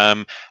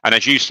 And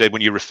as you said,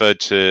 when you referred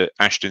to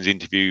Ashton's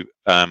interview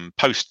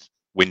post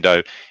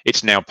window,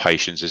 it's now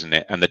patience, isn't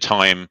it? And the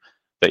time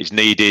that is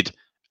needed,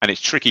 and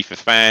it's tricky for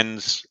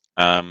fans,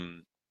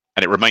 and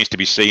it remains to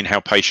be seen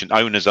how patient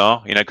owners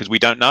are, because we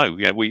don't know.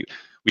 We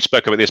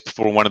spoke about this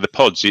before on one of the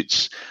pods.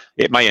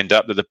 It may end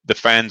up that the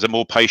fans are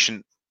more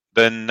patient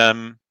than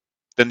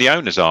the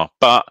owners are.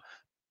 But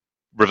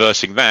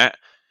reversing that,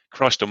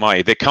 Christ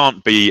almighty, there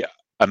can't be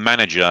a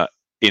manager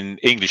in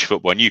English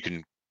football, and you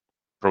can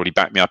probably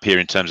back me up here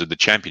in terms of the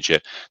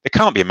Championship. There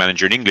can't be a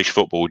manager in English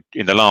football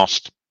in the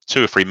last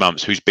 2 or 3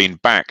 months who's been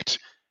backed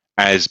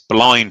as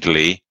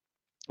blindly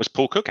as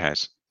Paul Cook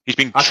has. He's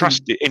been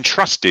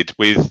entrusted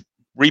with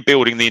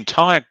rebuilding the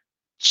entire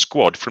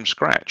squad from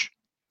scratch.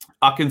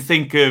 I can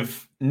think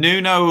of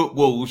Nuno at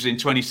Wolves in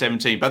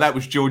 2017, but that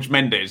was George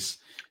Mendes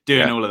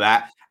doing all of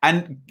that.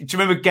 And do you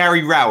remember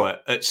Gary Rowett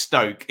at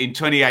Stoke in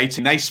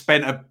 2018? They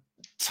spent a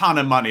ton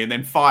of money and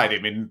then fired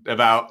him in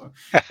about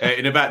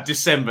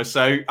December.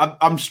 So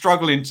I'm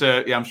struggling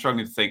to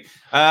think.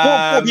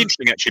 What will be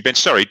interesting, actually, Ben?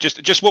 Sorry,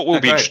 just what will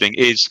be interesting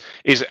is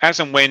as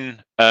and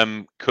when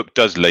Cook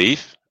does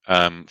leave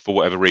for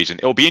whatever reason,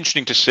 it'll be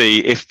interesting to see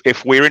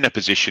if we're in a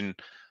position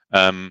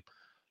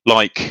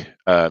like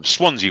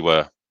Swansea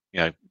were,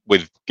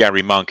 with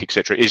Gary Monk,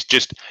 etc.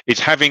 It's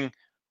having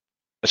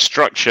a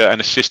structure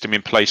and a system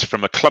in place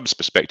from a club's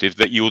perspective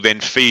that you're then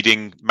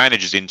feeding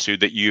managers into,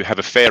 that you have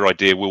a fair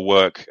idea will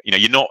work.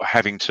 You're not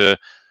having to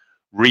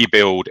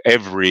rebuild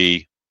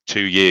every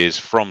 2 years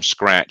from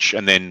scratch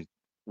and then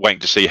waiting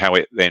to see how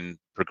it then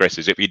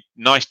progresses. It'd be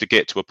nice to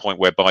get to a point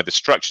whereby the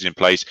structure's in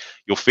place,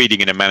 you're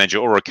feeding in a manager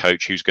or a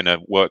coach who's going to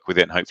work with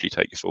it and hopefully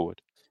take you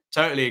forward.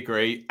 Totally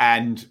agree.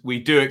 And we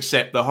do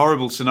accept the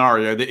horrible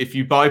scenario that if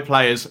you buy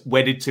players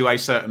wedded to a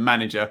certain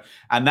manager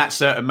and that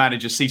certain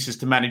manager ceases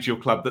to manage your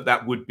club,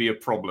 that would be a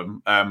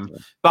problem.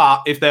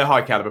 But if they're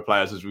high caliber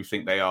players, as we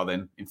think they are,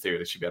 then in theory,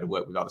 they should be able to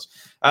work with others.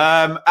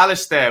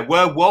 Alistair,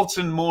 were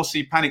Walton,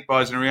 Morsey panic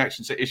buys in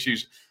reaction to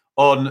issues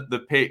on the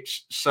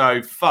pitch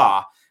so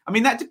far? I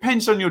mean, that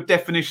depends on your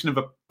definition of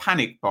a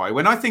panic buy.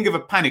 When I think of a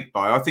panic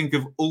buy, I think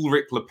of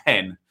Ulrich Le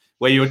Pen,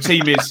 where your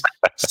team is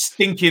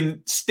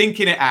stinking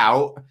it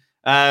out.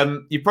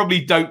 You probably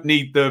don't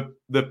need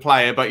the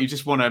player, but you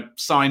just want to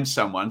sign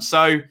someone.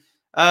 So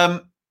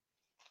the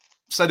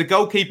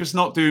goalkeeper's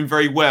not doing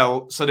very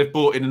well, so they've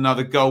brought in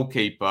another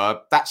goalkeeper.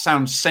 That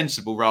sounds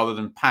sensible rather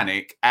than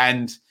panic.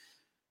 And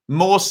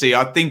Morsey,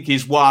 I think,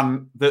 is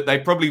one that they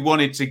probably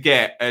wanted to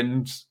get,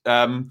 and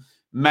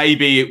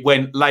maybe it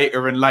went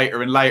later and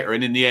later and later.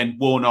 And in the end,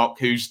 Warnock,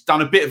 who's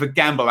done a bit of a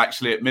gamble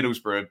actually at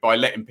Middlesbrough by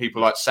letting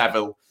people like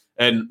Saville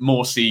and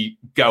Morsey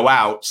go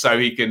out so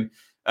he can,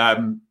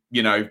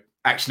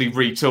 actually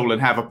retool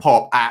and have a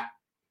pop at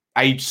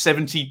age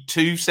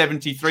 72,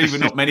 73, with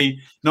not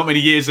many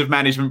years of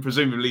management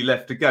presumably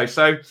left to go.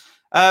 So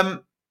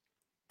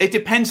it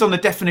depends on the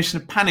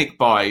definition of panic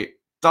buy,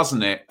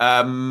 doesn't it?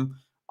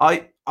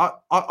 I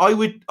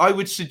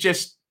would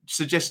suggest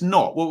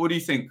not. What do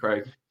you think,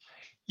 Craig?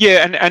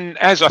 Yeah, and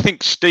as I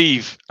think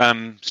Steve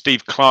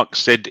Clark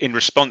said in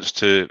response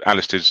to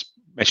Alistair's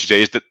message,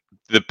 is that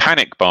the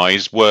panic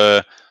buys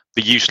were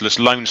the useless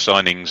loan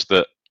signings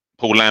that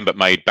Paul Lambert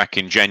made back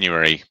in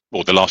January,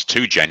 or the last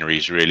 2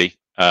 Januaries, really.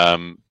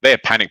 They're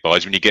panic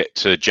buys. When you get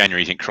to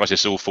January, you think, Christ,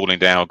 it's all falling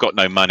down. I've got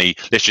no money.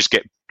 Let's just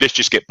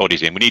get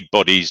bodies in. We need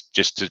bodies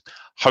just to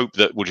hope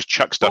that we'll just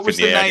chuck stuff in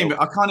the air. Name?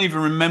 I can't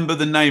even remember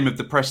the name of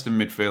the Preston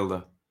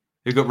midfielder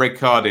who got red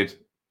carded.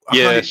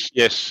 Yes.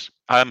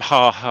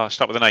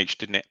 Start with an H,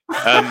 didn't it?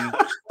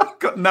 I've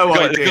got no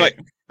idea.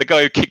 The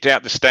guy who kicked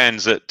out the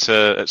stands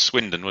at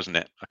Swindon, wasn't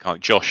it?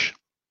 Josh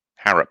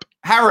Harrop.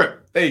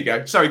 Harrop. There you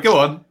go. Sorry, go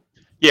on.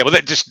 Yeah, well,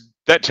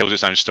 that tells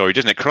its own story,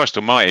 doesn't it? Christ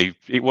Almighty,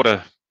 what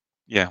a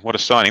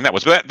signing that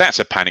was. But that's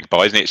a panic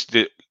buy, isn't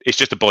it? It's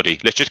just a body.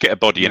 Let's just get a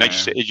body in.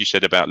 As you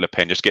said about Le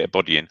Pen, just get a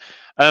body in.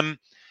 It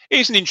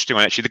is an interesting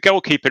one, actually. The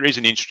goalkeeper is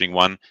an interesting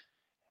one.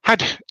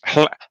 Had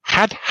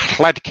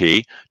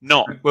Hladky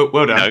not...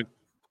 Well done.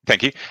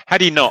 Thank you.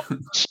 Had he not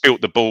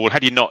spilt the ball,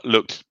 had he not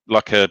looked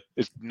like as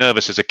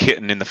nervous as a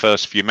kitten in the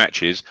first few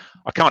matches,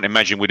 I can't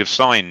imagine we'd have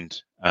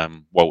signed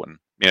Walton.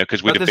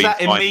 Because we'd have been. Does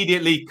that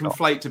immediately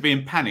conflate to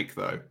being panic,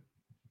 though?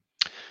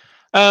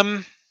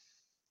 A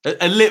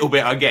little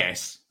bit, I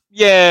guess.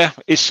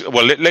 It's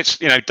let's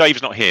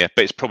Dave's not here,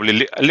 but it's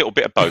probably a little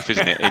bit of both,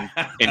 isn't it?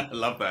 I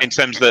love that. In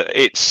terms that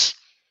it's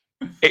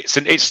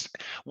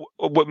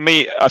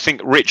me. I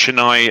think Rich and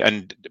I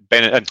and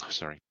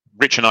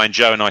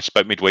Joe and I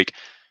spoke midweek.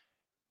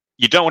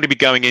 You don't want to be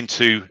going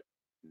into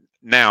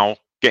now,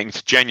 getting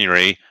to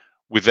January,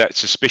 with that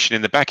suspicion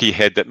in the back of your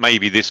head that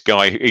maybe this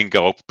guy in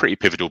goal, pretty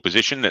pivotal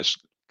position,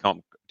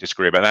 can't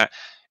disagree about that,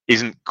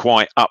 isn't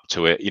quite up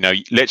to it.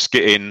 Let's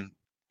get in.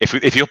 If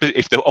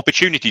the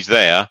opportunity's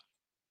there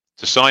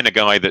to sign a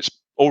guy that's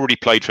already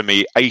played for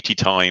me 80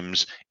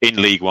 times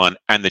in League One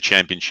and the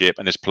Championship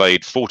and has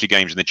played 40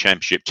 games in the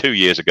Championship 2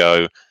 years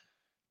ago,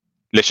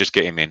 let's just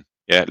get him in.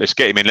 Yeah, let's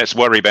get him in. Let's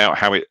worry about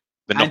how the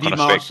knock-on effect. Andy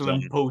Marshall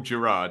and Paul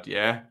Gerrard,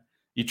 yeah?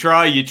 You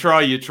try,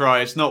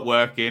 it's not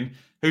working.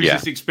 Who's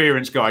this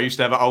experienced guy? I used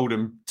to have at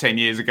Oldham 10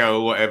 years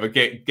ago or whatever.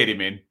 Get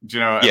him in. Do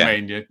you know what I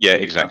mean? Yeah,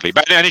 exactly.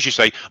 But and as you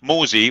say,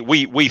 Morsey,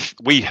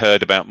 we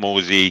heard about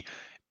Morsey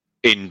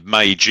in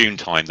May, June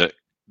time that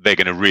they're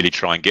going to really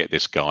try and get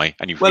this guy.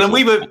 And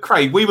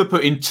we were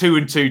putting 2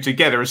 and 2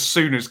 together as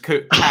soon as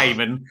Cook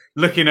came and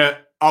looking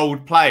at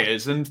old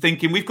players and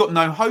thinking we've got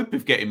no hope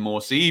of getting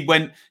Morsey. He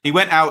went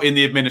out in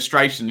the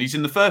administration. He's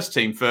in the first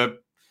team for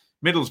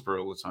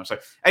Middlesbrough all the time. So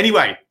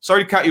anyway,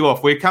 sorry to cut you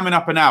off. We're coming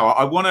up an hour.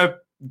 I want to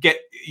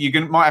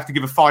might have to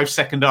give a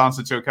 5-second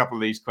answer to a couple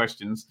of these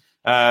questions.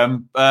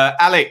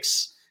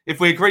 Alex, if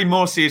we agree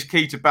Morsey is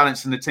key to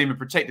balancing the team and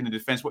protecting the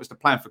defence, what's the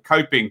plan for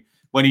coping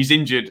when he's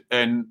injured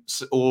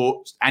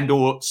or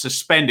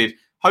suspended?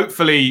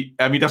 Hopefully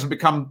he doesn't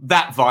become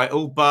that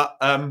vital, but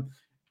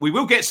we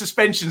will get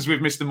suspensions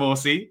with Mr.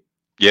 Morsey.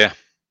 Yeah,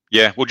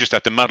 we'll just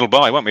have to muddle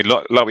by, won't we?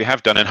 Like we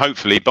have done, and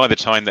hopefully by the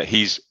time that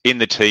he's in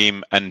the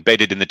team and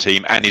bedded in the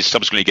team and is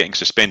subsequently getting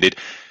suspended,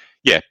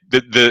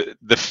 the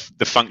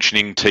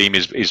functioning team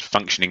is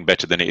functioning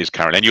better than it is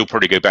currently. And you'll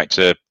probably go back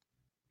to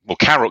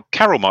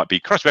Carroll might be.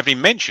 Christ, we haven't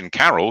even mentioned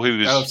Carroll,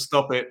 who's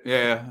stop it,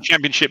 yeah,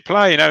 Championship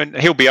player, and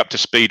he'll be up to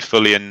speed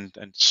fully and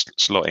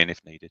slot in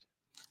if needed.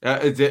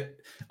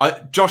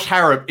 Josh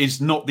Harrop is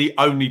not the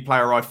only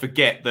player I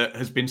forget that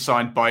has been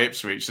signed by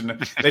Ipswich,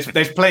 and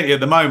there's plenty at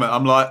the moment.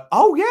 I'm like,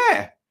 oh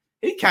yeah,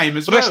 he came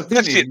as well. That's the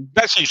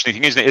interesting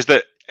thing, isn't it? Is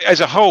that as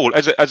a whole,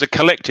 as a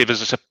collective,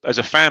 as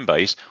a fan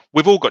base,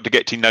 we've all got to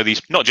get to know these,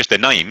 not just their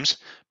names,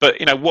 but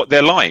what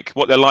they're like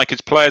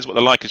as players, what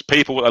they're like as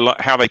people,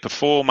 how they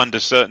perform under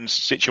certain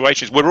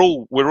situations. We're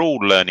all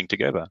learning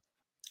together.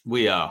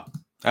 We are.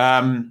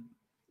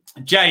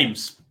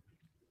 James,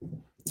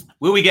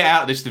 will we get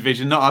out of this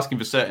division? Not asking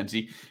for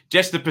certainty,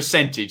 just the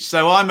percentage.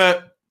 So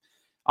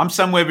I'm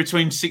somewhere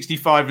between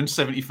 65 and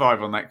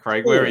 75 on that,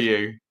 Craig. Where are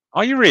you?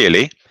 Are you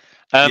really?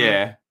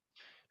 Yeah.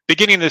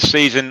 Beginning of the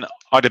season,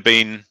 I'd have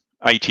been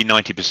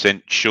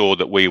 80-90% sure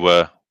that we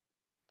were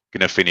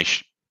going to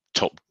finish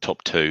top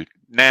 2.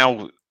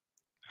 Now,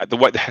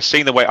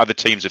 seeing the way other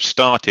teams have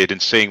started and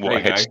seeing what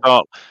a head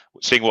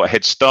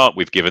start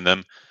we've given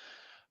them,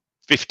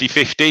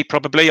 50-50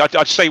 probably.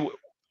 I'd say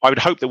I would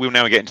hope that we'll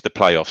now get into the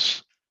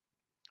playoffs.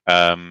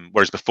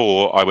 Whereas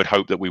before, I would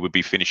hope that we would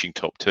be finishing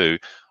top 2.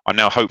 I'm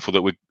now hoping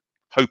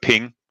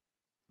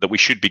that we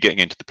should be getting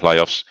into the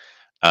playoffs.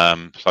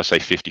 So I say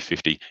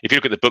 50-50. If you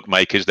look at the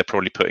bookmakers, they're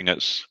probably putting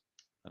us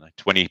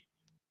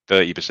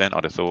 20-30%,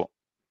 I'd have thought.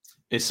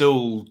 It's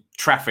all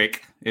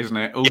traffic, isn't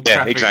it?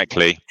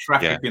 Exactly.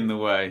 Traffic in the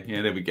way.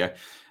 Yeah, there we go.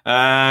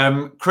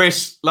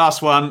 Chris,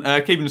 last one.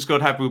 Keeping the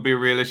squad happy will be a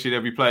real issue.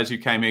 There'll be players who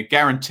came here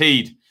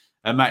guaranteed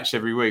a match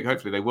every week.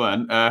 Hopefully they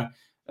weren't.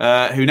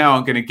 who now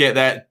aren't going to get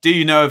there. Do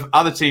you know of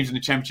other teams in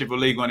the Championship or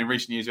League One in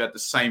recent years who had the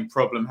same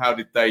problem? How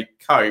did they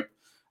cope?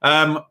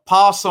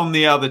 Pass on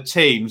the other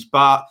teams,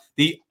 but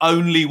the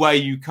only way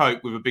you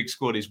cope with a big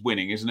squad is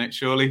winning, isn't it,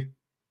 surely?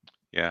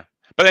 Yeah.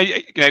 But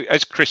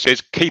as Chris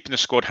says, keeping the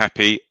squad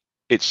happy,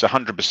 it's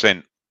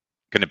 100%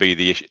 going to be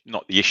the issue,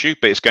 not the issue,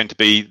 but it's going to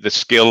be the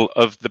skill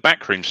of the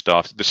backroom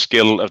staff, the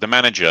skill of the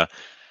manager.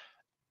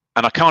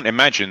 And I can't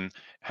imagine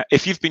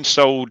if you've been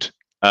sold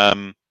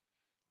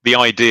the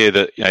idea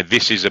that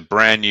this is a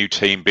brand new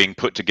team being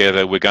put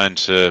together, we're going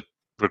to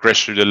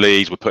progress through the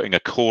leagues, we're putting a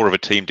core of a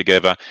team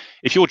together.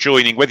 If you're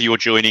joining, whether you're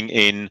joining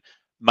in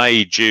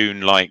May,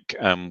 June, like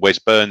Wes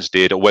Burns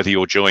did, or whether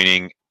you're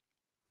joining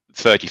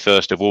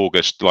 31st of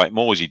August, like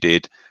Morsey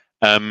did,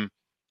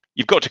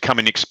 you've got to come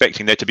in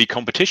expecting there to be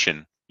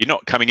competition. You're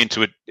not coming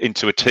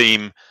into a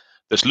team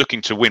that's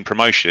looking to win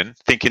promotion,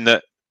 thinking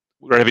that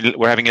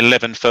we're having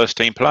 11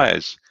 first-team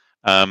players.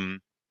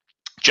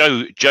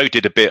 Joe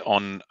did a bit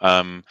on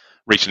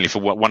recently for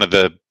one of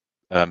the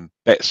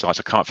bet sites.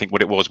 I can't think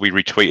what it was. We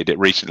retweeted it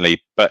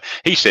recently, but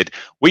he said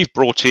we've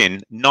brought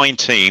in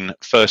 19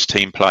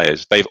 first-team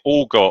players. They've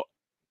all got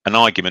an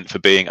argument for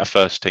being a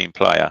first-team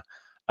player.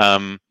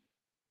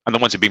 And the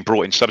ones who've been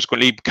brought in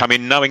subsequently come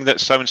in knowing that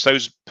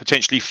so-and-so's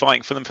potentially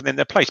fighting for them in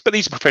their place. But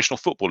these are professional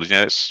footballers,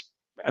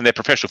 and they're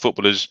professional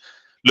footballers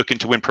looking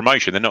to win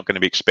promotion. They're not going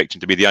to be expecting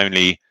to be the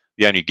only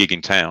gig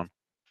in town.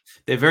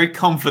 They're very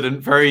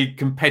confident, very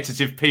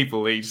competitive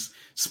people, these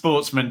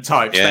sportsman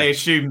types. Yeah. They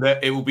assume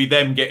that it will be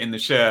them getting the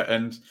shirt.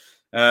 And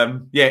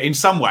in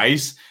some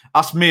ways,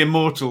 us mere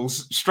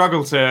mortals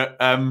struggle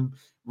to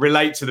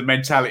relate to the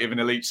mentality of an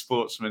elite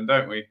sportsman,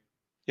 don't we?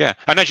 Yeah.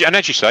 And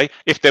as you say,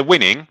 if they're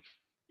winning,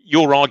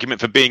 your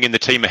argument for being in the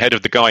team ahead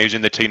of the guy who's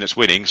in the team that's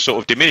winning sort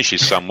of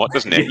diminishes somewhat,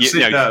 doesn't it? Yes,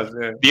 it does,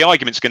 yeah. The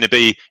argument's going to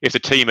be if the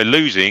team are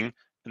losing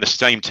and the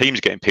same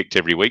team's getting picked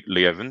every week,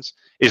 Lee Evans,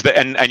 is that,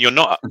 and you're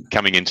not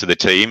coming into the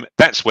team,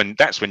 that's when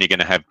you're going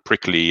to have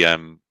prickly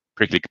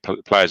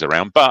players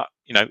around. But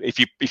if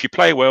you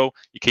play well,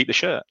 you keep the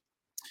shirt.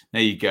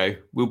 There you go.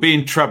 We'll be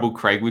in trouble,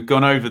 Craig. We've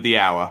gone over the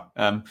hour.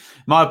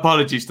 My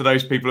apologies to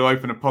those people who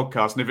open a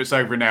podcast, and if it's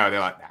over an hour, they're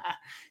like,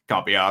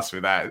 can't be asked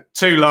with that.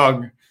 Too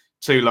long.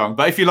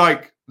 But if you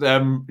like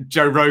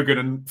Joe Rogan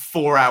and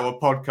 4-hour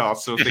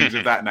podcasts or things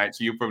of that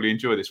nature, you'll probably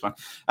enjoy this one.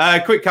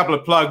 Quick couple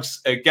of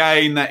plugs.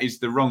 Again, that is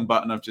the wrong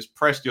button I've just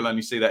pressed. You'll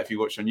only see that if you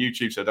watch on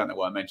YouTube, so I don't know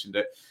why I mentioned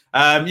it.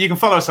 You can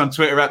follow us on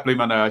Twitter at Blue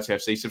Monday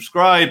ITFC.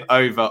 Subscribe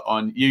over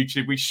on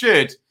YouTube. We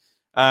should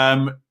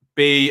I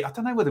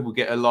don't know whether we'll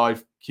get a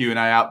live Q&A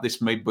out this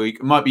midweek.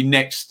 It might be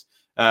next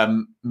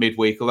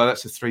midweek, although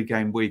that's a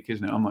 3-game week,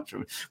 isn't it? I'm not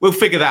sure. We'll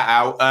figure that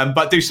out.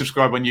 But do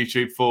subscribe on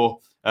YouTube for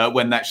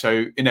when that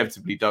show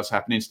inevitably does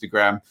happen,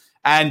 Instagram.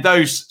 And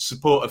those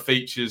supporter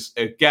features,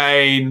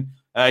 again,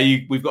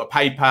 we've got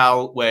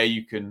PayPal where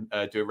you can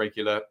do a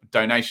regular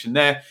donation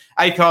there.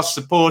 Acast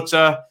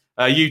supporter,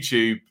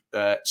 YouTube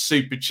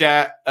super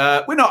chat.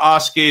 We're not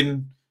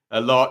asking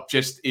a lot,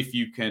 just if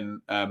you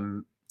can...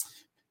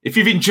 if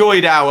you've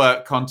enjoyed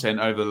our content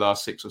over the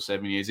last 6 or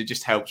 7 years, it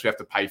just helps. We have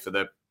to pay for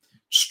the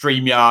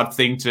StreamYard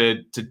thing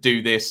to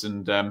do this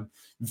and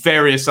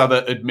various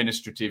other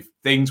administrative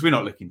things. We're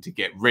not looking to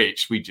get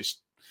rich. We just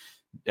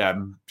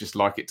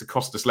like it to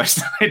cost us less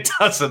than it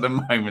does at the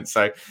moment.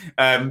 So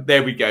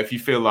there we go. If you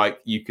feel like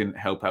you can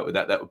help out with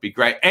that, that would be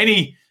great.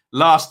 Any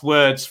last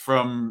words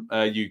from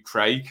you,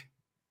 Craig?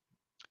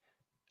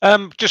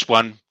 Just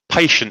one.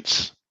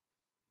 Patience.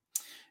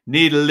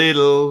 Need a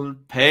little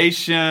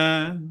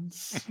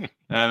patience.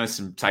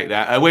 Let's take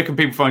that. Where can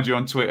people find you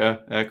on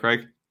Twitter,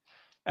 Craig?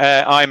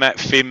 I'm at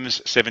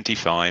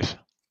Fims75.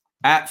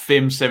 At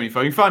Fims75. You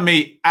can find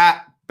me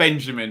at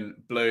Benjamin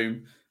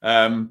Bloom.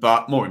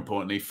 But more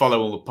importantly,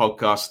 follow all the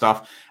podcast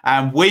stuff.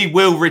 And we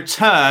will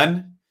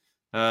return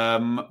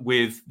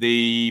with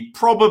the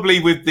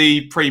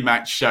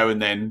pre-match show.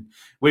 And then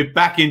we're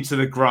back into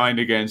the grind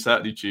again,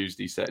 Saturday,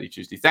 Tuesday.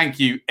 Thank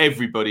you,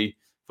 everybody,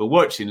 for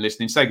watching,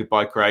 listening. Say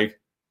goodbye, Craig.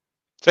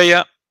 See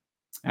ya.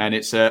 And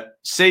it's a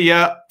see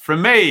ya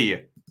from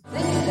me.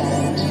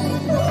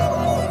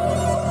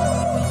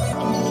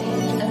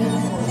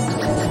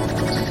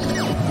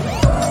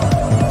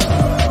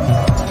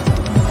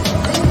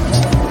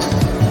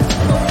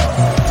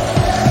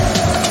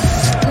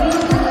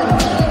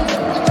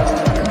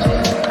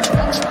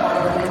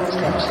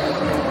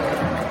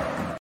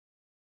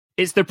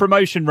 It's the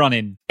promotion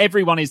run-in.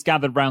 Everyone is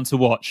gathered round to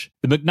watch.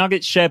 The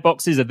McNuggets share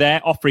boxes are there,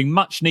 offering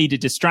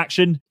much-needed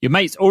distraction. Your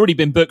mate's already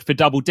been booked for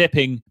double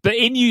dipping, but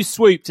in you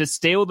swoop to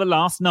steal the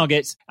last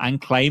nugget and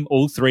claim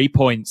all 3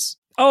 points.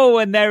 Oh,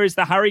 and there is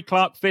the Harry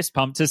Clark fist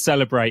pump to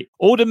celebrate.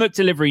 Order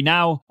McDelivery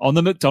now on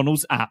the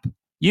McDonald's app.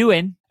 You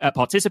in at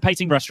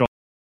participating restaurants.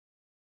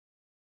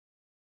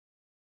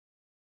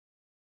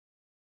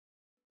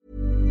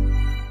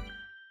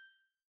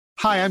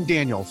 Hi, I'm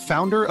Daniel,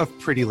 founder of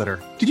Pretty Litter.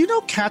 Did you know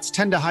cats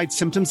tend to hide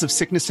symptoms of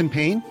sickness and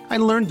pain? I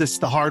learned this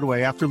the hard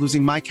way after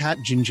losing my cat,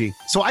 Gingy.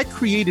 So I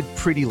created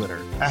Pretty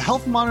Litter, a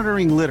health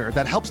monitoring litter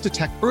that helps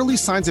detect early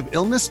signs of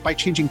illness by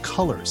changing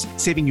colors,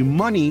 saving you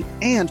money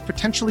and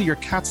potentially your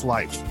cat's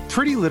life.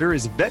 Pretty Litter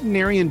is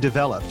veterinarian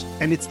developed,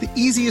 and it's the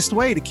easiest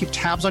way to keep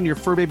tabs on your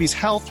fur baby's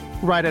health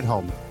right at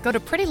home. Go to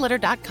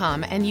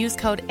prettylitter.com and use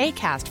code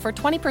ACAST for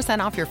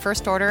 20% off your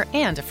first order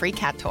and a free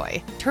cat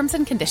toy. Terms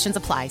and conditions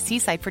apply. See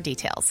site for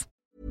details.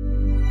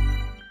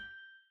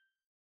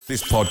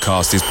 This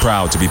podcast is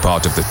proud to be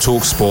part of the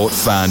TalkSport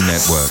Fan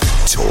Network.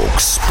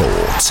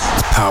 TalkSport.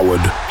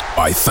 Powered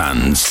by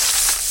fans.